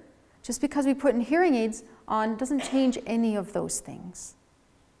hear. Just because we put in hearing aids on doesn't change any of those things.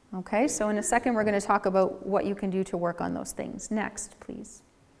 Okay, so in a second we're going to talk about what you can do to work on those things. Next, please.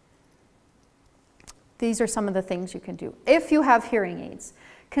 These are some of the things you can do if you have hearing aids.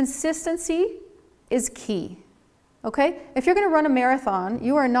 Consistency is key. Okay, if you're going to run a marathon,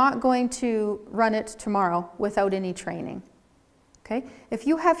 you are not going to run it tomorrow without any training. Okay, if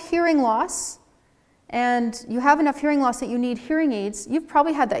you have hearing loss and you have enough hearing loss that you need hearing aids, you've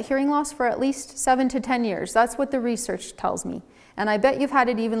probably had that hearing loss for at least 7 to 10 years. That's what the research tells me. And I bet you've had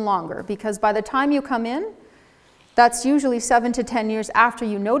it even longer, because by the time you come in, that's usually 7 to 10 years after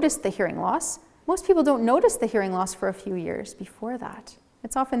you notice the hearing loss. Most people don't notice the hearing loss for a few years before that.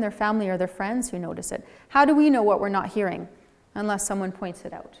 It's often their family or their friends who notice it. How do we know what we're not hearing unless someone points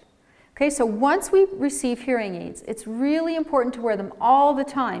it out? Okay, so once we receive hearing aids, it's really important to wear them all the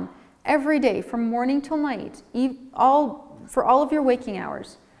time, every day, from morning till night, for all of your waking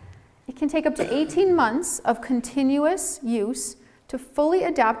hours. It can take up to 18 months of continuous use to fully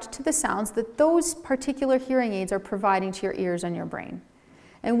adapt to the sounds that those particular hearing aids are providing to your ears and your brain.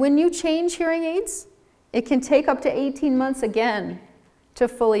 And when you change hearing aids, it can take up to 18 months again to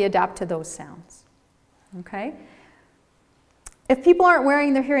fully adapt to those sounds. Okay? If people aren't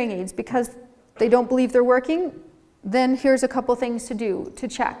wearing their hearing aids because they don't believe they're working, then here's a couple things to do to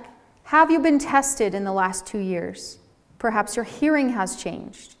check. Have you been tested in the last 2 years? Perhaps your hearing has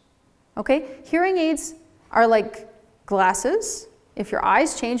changed. Okay? Hearing aids are like glasses. If your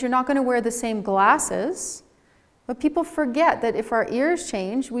eyes change, you're not going to wear the same glasses. But people forget that if our ears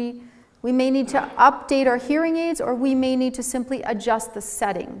change, we We may need to update our hearing aids, or we may need to simply adjust the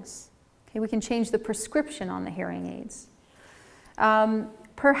settings. Okay, we can change the prescription on the hearing aids.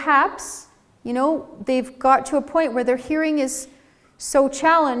 Perhaps, you know, they've got to a point where their hearing is so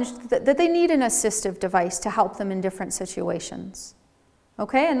challenged that they need an assistive device to help them in different situations.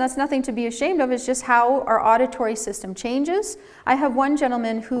 Okay, and that's nothing to be ashamed of, it's just how our auditory system changes. I have one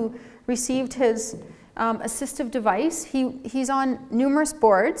gentleman who received his assistive device. He's on numerous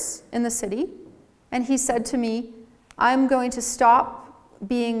boards in the city, and he said to me, I'm going to stop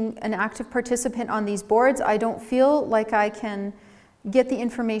being an active participant on these boards. I don't feel like I can get the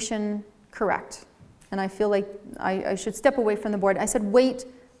information correct, and I feel like I should step away from the board. I said, wait,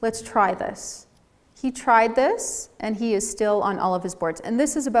 let's try this. He tried this, and he is still on all of his boards. And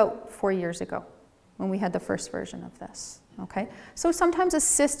this is about 4 years ago when we had the first version of this. Okay? So sometimes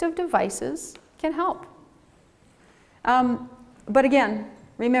assistive devices can help. But again,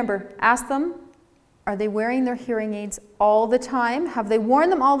 remember, ask them, are they wearing their hearing aids all the time? Have they worn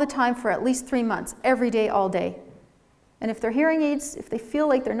them all the time for at least 3 months, every day, all day? And if their hearing aids, if they feel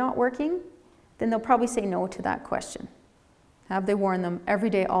like they're not working, then they'll probably say no to that question. Have they worn them every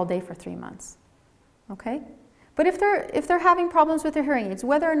day, all day for 3 months? Okay? But if they're having problems with their hearing aids,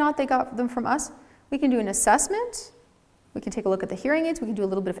 whether or not they got them from us, we can do an assessment. We can take a look at the hearing aids. We can do a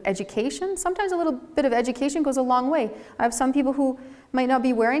little bit of education. Sometimes a little bit of education goes a long way. I have some people who might not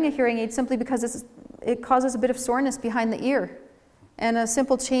be wearing a hearing aid simply because it causes a bit of soreness behind the ear. And a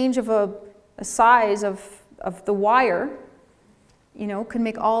simple change of a size of the wire, you know, could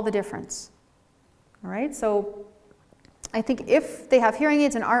make all the difference. All right? So I think if they have hearing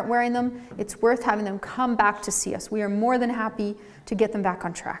aids and aren't wearing them, it's worth having them come back to see us. We are more than happy to get them back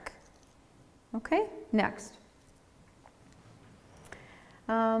on track. Okay, next.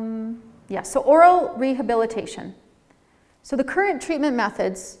 So oral rehabilitation. So the current treatment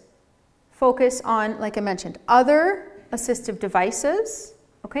methods focus on, like I mentioned, other assistive devices,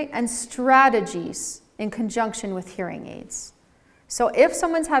 okay, and strategies in conjunction with hearing aids. So if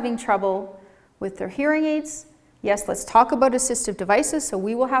someone's having trouble with their hearing aids, yes, let's talk about assistive devices, so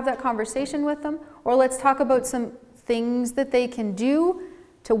we will have that conversation with them, or let's talk about some things that they can do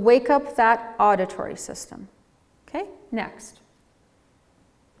to wake up that auditory system. Okay, next.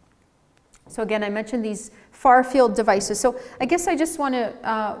 So again, I mentioned these far field devices. So I guess I just want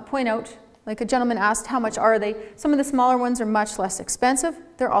to point out, like a gentleman asked, how much are they? Some of the smaller ones are much less expensive.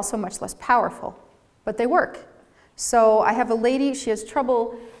 They're also much less powerful, but they work. So I have a lady, she has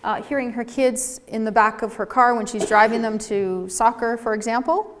trouble hearing her kids in the back of her car when she's driving them to soccer, for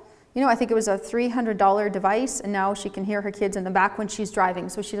example. You know, I think it was a $300 device, and now she can hear her kids in the back when she's driving,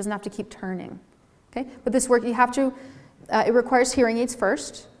 so she doesn't have to keep turning. Okay? But this work, you have to, it requires hearing aids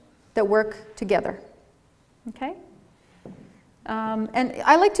first that work together. Okay? And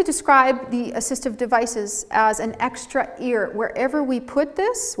I like to describe the assistive devices as an extra ear. Wherever we put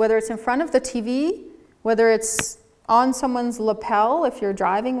this, whether it's in front of the TV, whether it's on someone's lapel if you're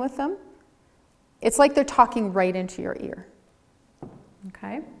driving with them, it's like they're talking right into your ear.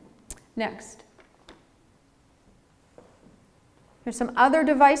 Okay? Next. There's some other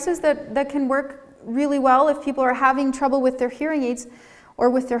devices that can work really well if people are having trouble with their hearing aids or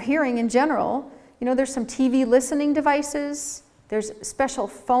with their hearing in general. You know, there's some TV listening devices, there's special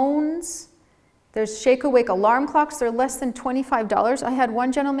phones, there's shake-awake alarm clocks. They're less than $25. I had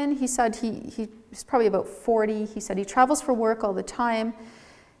one gentleman, he said he's probably about 40. He said he travels for work all the time.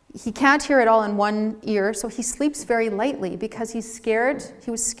 He can't hear it all in one ear, so he sleeps very lightly because he's scared. He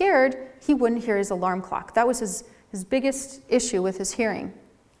was scared he wouldn't hear his alarm clock. That was his biggest issue with his hearing.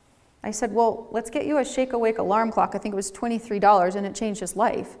 I said, well, let's get you a shake-awake alarm clock. I think it was $23, and it changed his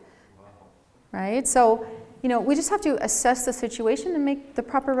life. Wow. Right? So, you know, we just have to assess the situation and make the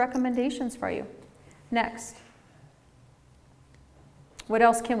proper recommendations for you. Next. What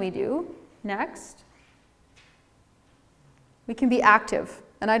else can we do? Next. We can be active.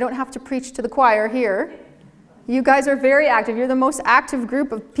 And I don't have to preach to the choir here. You guys are very active. You're the most active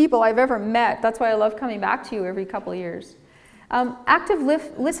group of people I've ever met. That's why I love coming back to you every couple of years. Active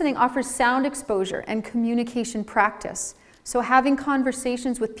listening offers sound exposure and communication practice. So having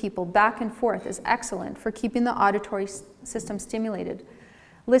conversations with people back and forth is excellent for keeping the auditory system stimulated.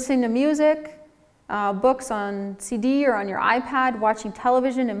 Listening to music, books on CD or on your iPad, watching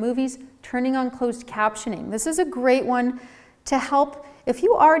television and movies, turning on closed captioning. This is a great one to help. If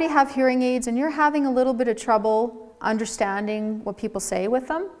you already have hearing aids and you're having a little bit of trouble understanding what people say with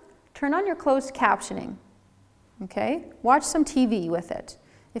them, turn on your closed captioning. Okay? Watch some TV with it.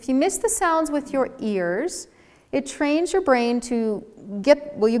 If you miss the sounds with your ears, it trains your brain to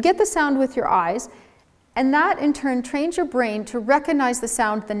you get the sound with your eyes, And that in turn trains your brain to recognize the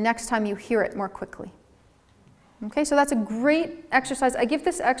sound the next time you hear it more quickly. Okay, so that's a great exercise. I give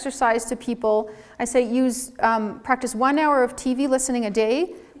this exercise to people. I say practice 1 hour of TV listening a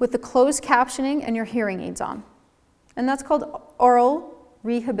day with the closed captioning and your hearing aids on. And that's called oral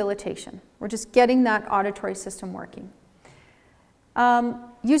rehabilitation. We're just getting that auditory system working.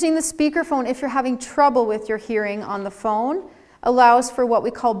 Using the speakerphone, if you're having trouble with your hearing on the phone, allows for what we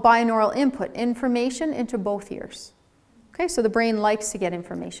call binaural input, information into both ears. Okay, so the brain likes to get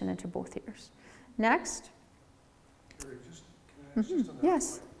information into both ears. Next. Can I ask just on that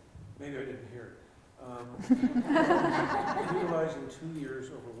Yes. point? Maybe I didn't hear it. Utilizing 2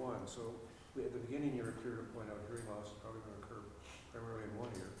 ears over one. So at the beginning you were clear to point out hearing loss is probably going to occur primarily in one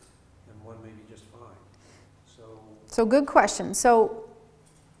ear, and one may be just fine. So good question. So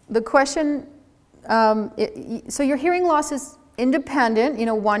the question, so your hearing loss is independent,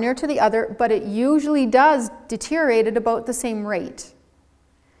 one ear to the other, but it usually does deteriorate at about the same rate.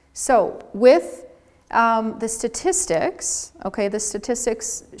 So with the statistics, okay, the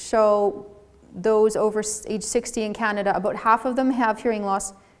statistics show those over age 60 in Canada, about half of them have hearing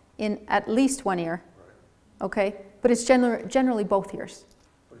loss in at least one ear, okay? But it's generally both ears.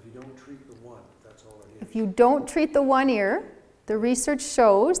 But if you don't treat the one, that's all it is. If you don't treat the one ear, the research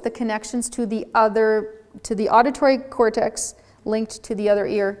shows the connections to the auditory cortex linked to the other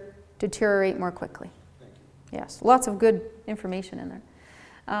ear deteriorate more quickly. Thank you. Yes, lots of good information in there.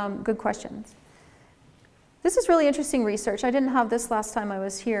 Good questions. This is really interesting research. I didn't have this last time I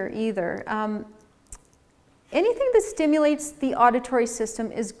was here either. Anything that stimulates the auditory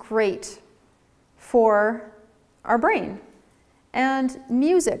system is great for our brain. And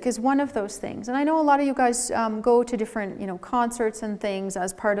music is one of those things. And I know a lot of you guys go to different concerts and things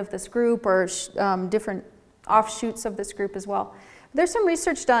as part of this group, or different offshoots of this group as well. There's some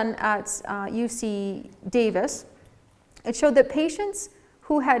research done at UC Davis. It showed that patients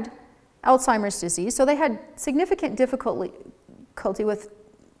who had Alzheimer's disease, so they had significant difficulty with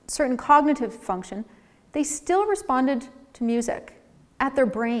certain cognitive function, they still responded to music at their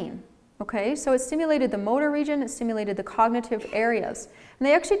brain. Okay, so it stimulated the motor region, it stimulated the cognitive areas. And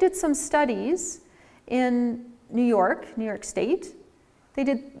they actually did some studies in New York State. They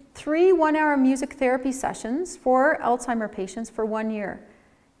did 3 one-hour music therapy sessions for Alzheimer patients for 1 year.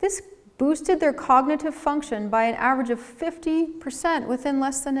 This boosted their cognitive function by an average of 50% within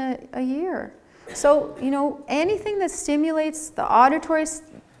less than a year. So, anything that stimulates the auditory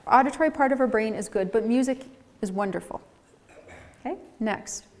part of our brain is good, but music is wonderful. Okay,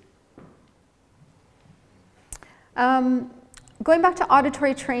 next. Going back to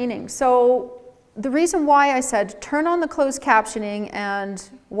auditory training. So the reason why I said turn on the closed captioning and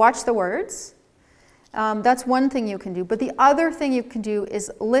watch the words, that's one thing you can do. But the other thing you can do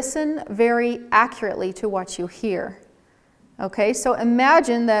is listen very accurately to what you hear. Okay, so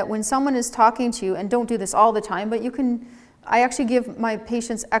imagine that when someone is talking to you, and don't do this all the time, but I actually give my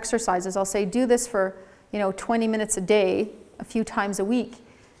patients exercises. I'll say do this for 20 minutes a day, a few times a week.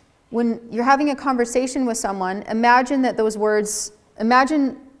 When you're having a conversation with someone, imagine that those words,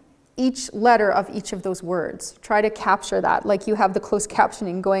 imagine each letter of each of those words. Try to capture that like you have the closed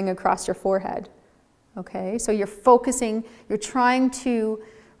captioning going across your forehead. Okay, so you're focusing, you're trying to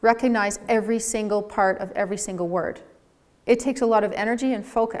recognize every single part of every single word. It takes a lot of energy and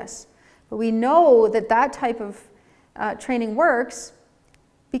focus, but we know that that type of training works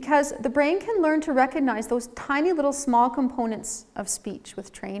because the brain can learn to recognize those tiny little small components of speech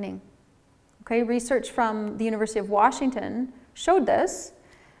with training. Okay, research from the University of Washington showed this.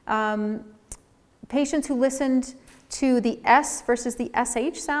 Patients who listened to the S versus the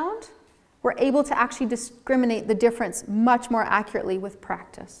SH sound were able to actually discriminate the difference much more accurately with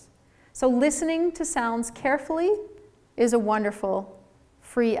practice. So listening to sounds carefully is a wonderful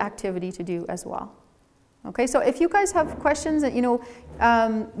free activity to do as well. Okay, so if you guys have questions that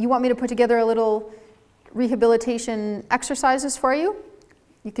you want me to put together a little rehabilitation exercises for you,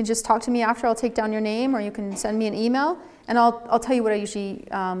 you can just talk to me after. I'll take down your name, or you can send me an email, and I'll tell you what I usually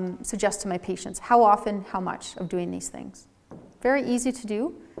suggest to my patients. How often, how much of doing these things. Very easy to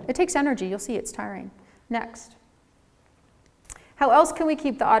do. It takes energy. You'll see it's tiring. Next. How else can we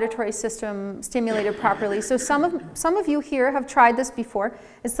keep the auditory system stimulated properly? So some of you here have tried this before.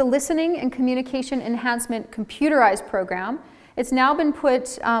 It's the Listening and Communication Enhancement Computerized Program. It's now been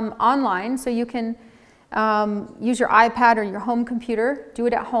put online, so you can use your iPad or your home computer, do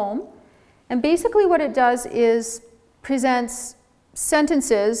it at home. And basically what it does is presents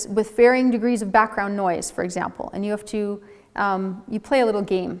sentences with varying degrees of background noise, for example, and you have to, you play a little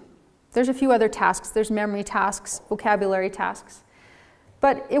game. There's a few other tasks. There's memory tasks, vocabulary tasks.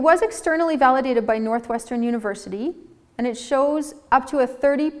 But it was externally validated by Northwestern University, and it shows up to a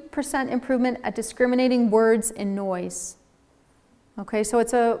 30% improvement at discriminating words and noise. Okay, so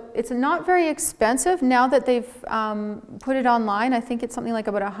it's not very expensive now that they've put it online. I think it's something like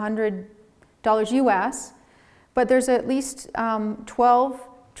about $100 US, but there's at least 12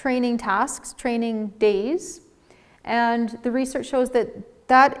 training tasks, training days, and the research shows that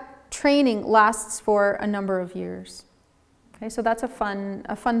that training lasts for a number of years. Okay, so that's a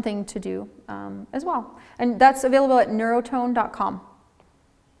fun thing to do as well. And that's available at neurotone.com.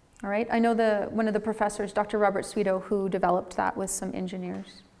 All right, I know one of the professors, Dr. Robert Sweeto, who developed that with some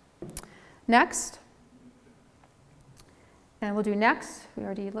engineers. Next. And we'll do next. We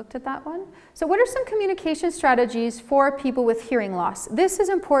already looked at that one. So what are some communication strategies for people with hearing loss? This is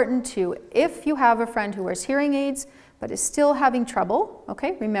important too. If you have a friend who wears hearing aids but is still having trouble,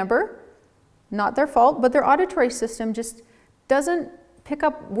 okay, remember, not their fault, but their auditory system just doesn't pick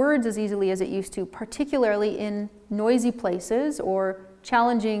up words as easily as it used to, particularly in noisy places or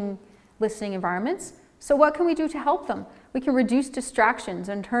challenging listening environments. So what can we do to help them? We can reduce distractions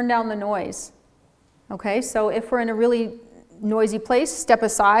and turn down the noise. Okay, so if we're in a really noisy place, step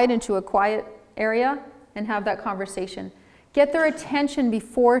aside into a quiet area and have that conversation. Get their attention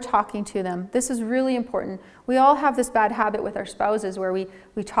before talking to them. This is really important. We all have this bad habit with our spouses where we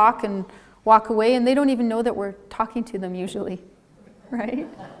talk and walk away and they don't even know that we're talking to them usually, right?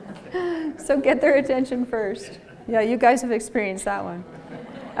 So get their attention first. Yeah, you guys have experienced that one.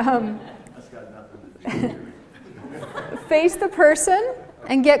 That's got nothing to do. Face the person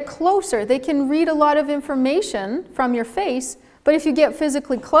and get closer. They can read a lot of information from your face, but if you get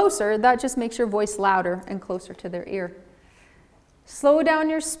physically closer, that just makes your voice louder and closer to their ear. Slow down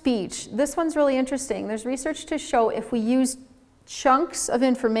your speech. This one's really interesting. There's research to show if we use chunks of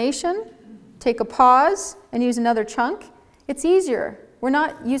information, take a pause and use another chunk, it's easier. We're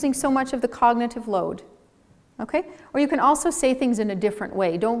not using so much of the cognitive load. Okay? Or you can also say things in a different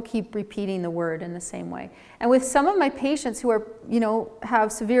way. Don't keep repeating the word in the same way. And with some of my patients who are,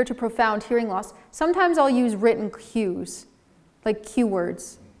 have severe to profound hearing loss, sometimes I'll use written cues, like cue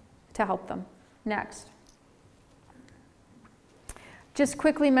words, to help them. Next. Just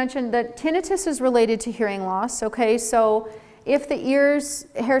quickly mention that tinnitus is related to hearing loss. Okay, so if the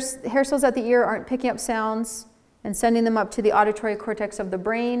hair cells at the ear aren't picking up sounds and sending them up to the auditory cortex of the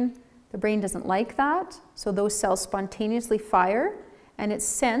brain doesn't like that, so those cells spontaneously fire, and it's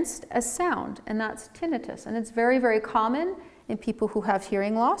sensed as sound, and that's tinnitus. And it's very, very common in people who have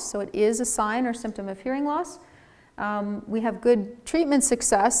hearing loss, so it is a sign or symptom of hearing loss. We have good treatment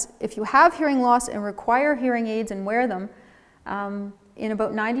success. If you have hearing loss and require hearing aids and wear them, in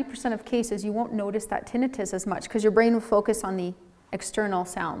about 90% of cases, you won't notice that tinnitus as much because your brain will focus on the external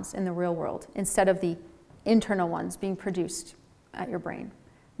sounds in the real world instead of the internal ones being produced at your brain.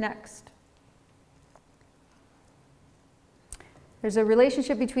 Next. There's a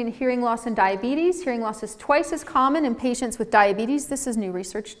relationship between hearing loss and diabetes. Hearing loss is twice as common in patients with diabetes. This is new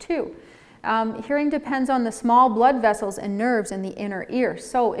research too. Hearing depends on the small blood vessels and nerves in the inner ear.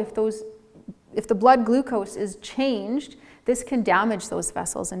 So if the blood glucose is changed, this can damage those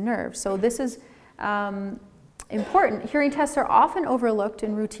vessels and nerves. So this is important. Hearing tests are often overlooked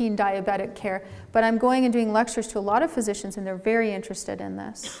in routine diabetic care, but I'm going and doing lectures to a lot of physicians and they're very interested in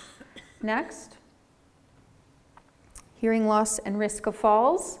this. Next. Hearing loss and risk of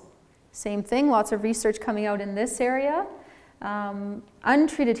falls. Same thing, lots of research coming out in this area.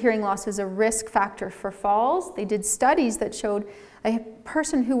 Untreated hearing loss is a risk factor for falls. They did studies that showed a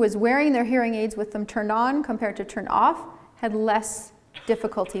person who was wearing their hearing aids with them turned on compared to turned off had less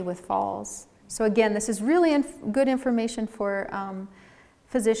difficulty with falls. So again, this is really good information for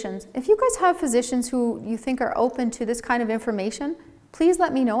physicians. If you guys have physicians who you think are open to this kind of information, please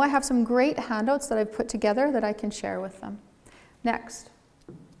let me know. I have some great handouts that I've put together that I can share with them. Next.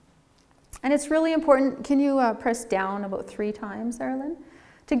 And it's really important, can you press down about 3 times there, Lynn?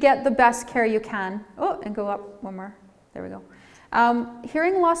 To get the best care you can. Oh, and go up one more. There we go.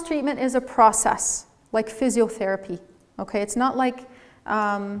 Hearing loss treatment is a process, like physiotherapy. Okay, it's not like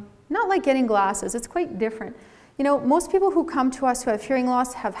getting glasses. It's quite different. You know, most people who come to us who have hearing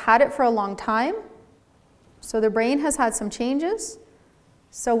loss have had it for a long time. So their brain has had some changes.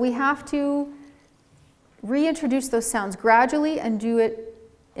 So we have to reintroduce those sounds gradually and do it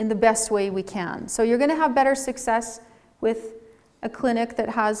in the best way we can. So you're going to have better success with a clinic that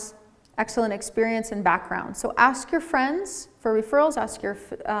has excellent experience and background. So ask your friends for referrals, ask your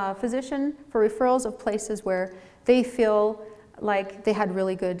physician for referrals of places where they feel like they had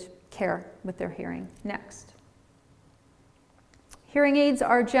really good care with their hearing. Next. Hearing aids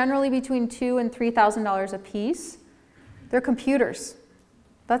are generally between $2,000 and $3,000 a piece. They're computers.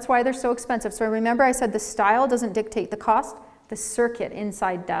 That's why they're so expensive. So remember I said the style doesn't dictate the cost, the circuit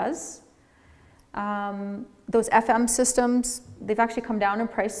inside does. Those FM systems, they've actually come down in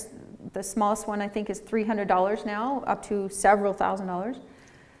price. The smallest one I think is $300 now, up to several $1,000s.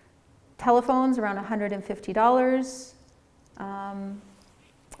 Telephones around $150.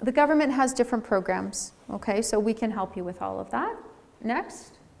 The government has different programs, okay, so we can help you with all of that.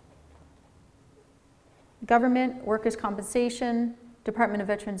 Next. Government, workers' compensation, Department of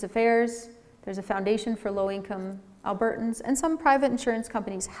Veterans Affairs. There's a foundation for low-income Albertans, and some private insurance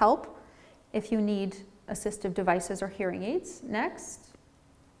companies help if you need assistive devices or hearing aids. Next.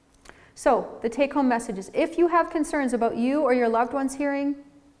 So, the take-home message is, if you have concerns about you or your loved one's hearing,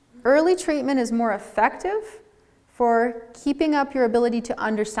 early treatment is more effective for keeping up your ability to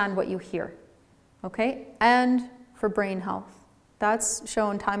understand what you hear, okay? And for brain health. That's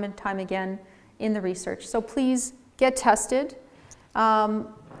shown time and time again in the research. So please get tested.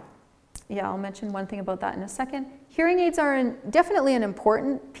 Yeah, I'll mention one thing about that in a second. Hearing aids are definitely an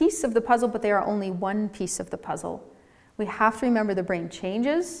important piece of the puzzle, but they are only one piece of the puzzle. We have to remember the brain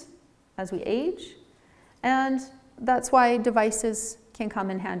changes as we age, and that's why devices can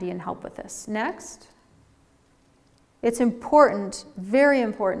come in handy and help with this. Next. It's important, very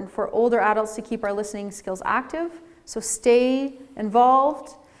important, for older adults to keep our listening skills active. So stay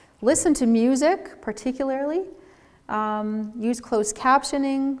involved. Listen to music, particularly. Use closed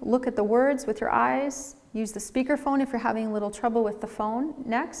captioning. Look at the words with your eyes. Use the speakerphone if you're having a little trouble with the phone.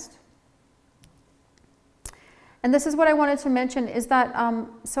 Next. And this is what I wanted to mention is that,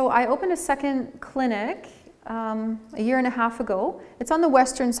 so I opened a second clinic a year and a half ago. It's on the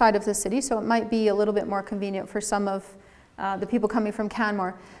western side of the city, so it might be a little bit more convenient for some of the people coming from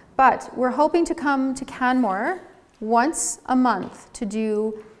Canmore. But we're hoping to come to Canmore once a month to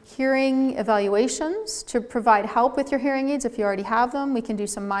do hearing evaluations, to provide help with your hearing aids if you already have them. We can do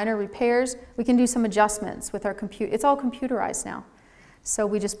some minor repairs. We can do some adjustments with our computer. It's all computerized now. So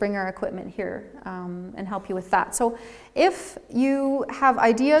we just bring our equipment here and help you with that. So if you have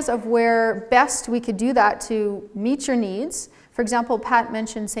ideas of where best we could do that to meet your needs, for example, Pat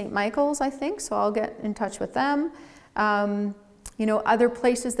mentioned St. Michael's, I think, so I'll get in touch with them. You know, other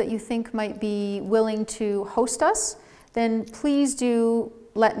places that you think might be willing to host us, then please do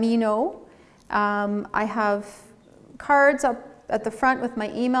let me know. I have cards up at the front with my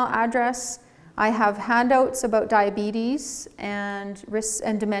email address. I have handouts about diabetes and risks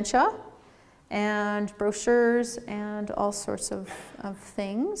and dementia, and brochures and all sorts of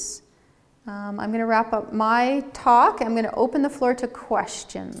things. I'm going to wrap up my talk. I'm going to open the floor to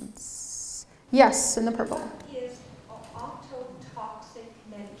questions. Yes, in the purple. What is ototoxic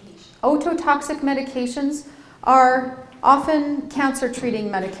medication? Ototoxic medications are often cancer-treating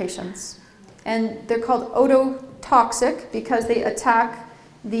medications, and they're called ototoxic because they attack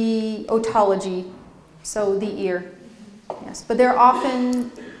the otology, so the ear. Yes, but they're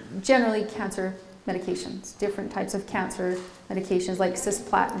often generally cancer medications, different types of cancer medications like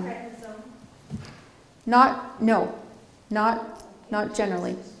cisplatin. Prednisone? Not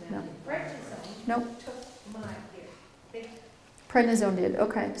generally. No. Prednisone? Nope. Took my ear. Prednisone did.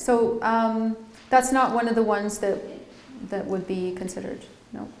 Okay, so that's not one of the ones that would be considered.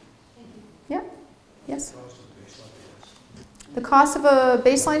 No. Yeah. Yes. The cost of a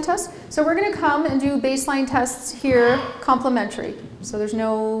baseline test. So we're going to come and do baseline tests here, complimentary. So there's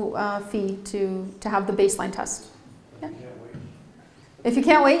no fee to have the baseline test. Yeah. If you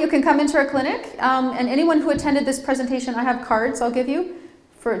can't wait, you can come into our clinic. And anyone who attended this presentation, I have cards I'll give you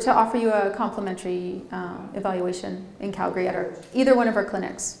to offer you a complimentary evaluation in Calgary at either one of our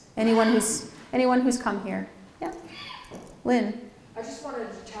clinics. Anyone who's come here. Yeah. Lynn. I just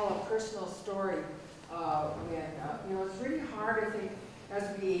wanted to tell a personal story. You know, it's really hard, I think, as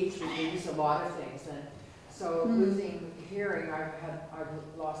we age, we lose a lot of things. And so losing hearing, I've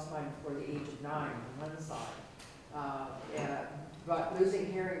lost mine before the age of 9 on one side. But losing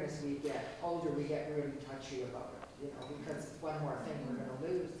hearing as we get older, we get really touchy about it, you know, because it's one more thing we're going to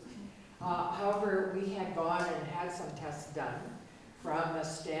lose. However, we had gone and had some tests done from a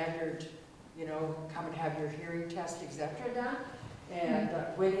standard, you know, come and have your hearing test, etc. done. And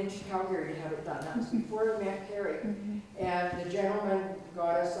went into Calgary to have it done. That was before we met Carrie. And the gentleman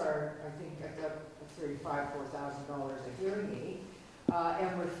got us our, I think, $4,000 a hearing aid.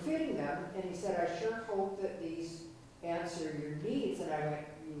 And we're fitting them. And he said, I sure hope that these answer your needs. And I went,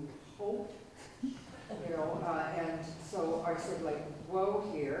 you hope? You know, and so I said, like, whoa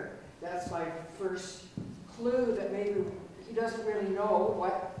here. That's my first clue that maybe he doesn't really know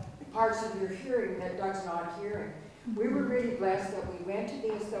what parts of your hearing that Doug's not hearing. We were really blessed that we went to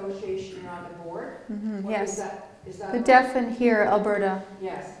the association on the board. What Yes. was that? is that? The Deaf and Hear Alberta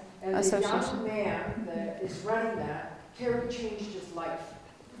Yes, and the Association. young man that is running that, Terry changed his life.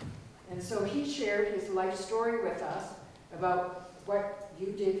 And so he shared his life story with us about what you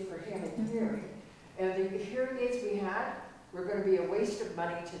did for him in hearing. And the hearing aids we had were going to be a waste of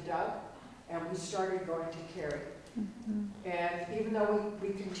money to Doug, and we started going to Carrie. And even though we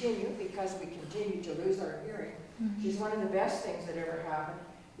continue, because we continue to lose our hearing, she's one of the best things that ever happened.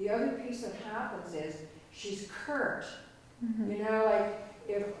 The other piece that happens is she's current. You know, like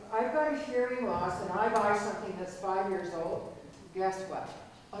if I've got a hearing loss and I buy something that's 5 years old, guess what?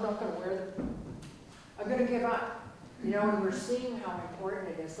 I'm not going to wear them. I'm going to give up. You know, and we're seeing how important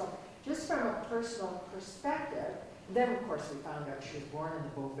it is. So just from a personal perspective, then of course we found out she was born in the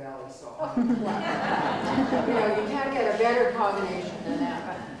Bow Valley, so you know, you can't get a better combination than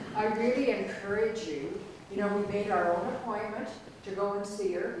that. But I really encourage you, you know, we made our own appointment to go and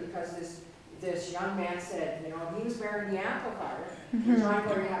see her because this young man said, you know, he was wearing the amplifier, which I'm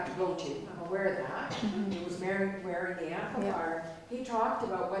going to have to go to. I'm aware of that. He was wearing the amplifier. He talked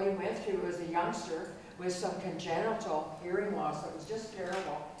about what he went through as a youngster with some congenital hearing loss that was just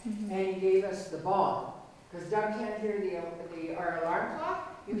terrible. And he gave us the bomb. Because Doug can't hear our alarm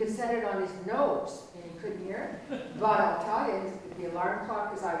clock. You could set it on his nose and he couldn't hear it. But I'll tell you, the alarm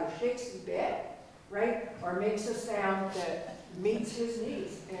clock is either shakes his bed, right, or makes a sound that meets his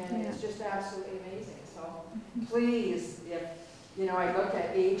needs. And it's just absolutely amazing. So please, if, you know, I look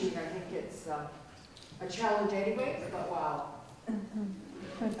at aging, I think it's a challenge anyway, but wow.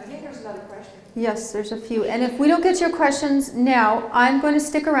 I think there's another question. Yes, there's a few. And if we don't get your questions now, I'm going to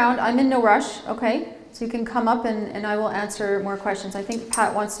stick around. I'm in no rush, okay? So you can come up and I will answer more questions. I think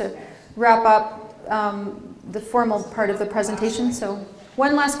Pat wants to wrap up the formal part of the presentation. So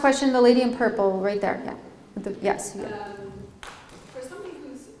one last question, the lady in purple right there. Yeah. Yes. Yeah. For somebody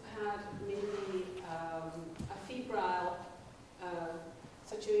who's had maybe a febrile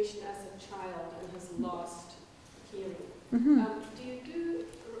situation as a child and has lost hearing, do you do,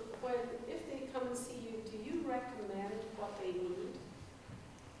 if they come and see you, do you recommend what they need?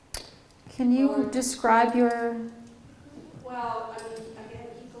 Can you describe your... Well, I mean, again,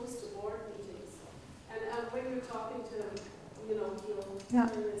 he goes to board meetings, and when you're talking to him, you know, he'll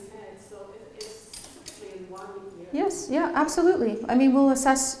turn his head, so it's typically in 1 year. Yes, yeah, absolutely. I mean, we'll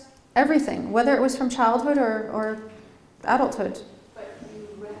assess everything, whether it was from childhood or adulthood. But you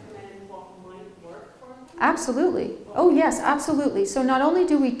recommend what might work for them? Absolutely. Oh, yes, absolutely. So not only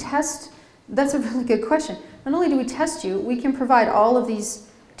do we test, that's a really good question, not only do we test you, we can provide all of these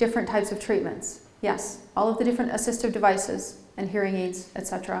different types of treatments. Yes, all of the different assistive devices and hearing aids,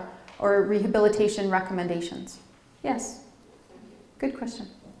 etc., or rehabilitation recommendations. Yes. Good question.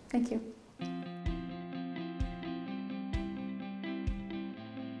 Thank you.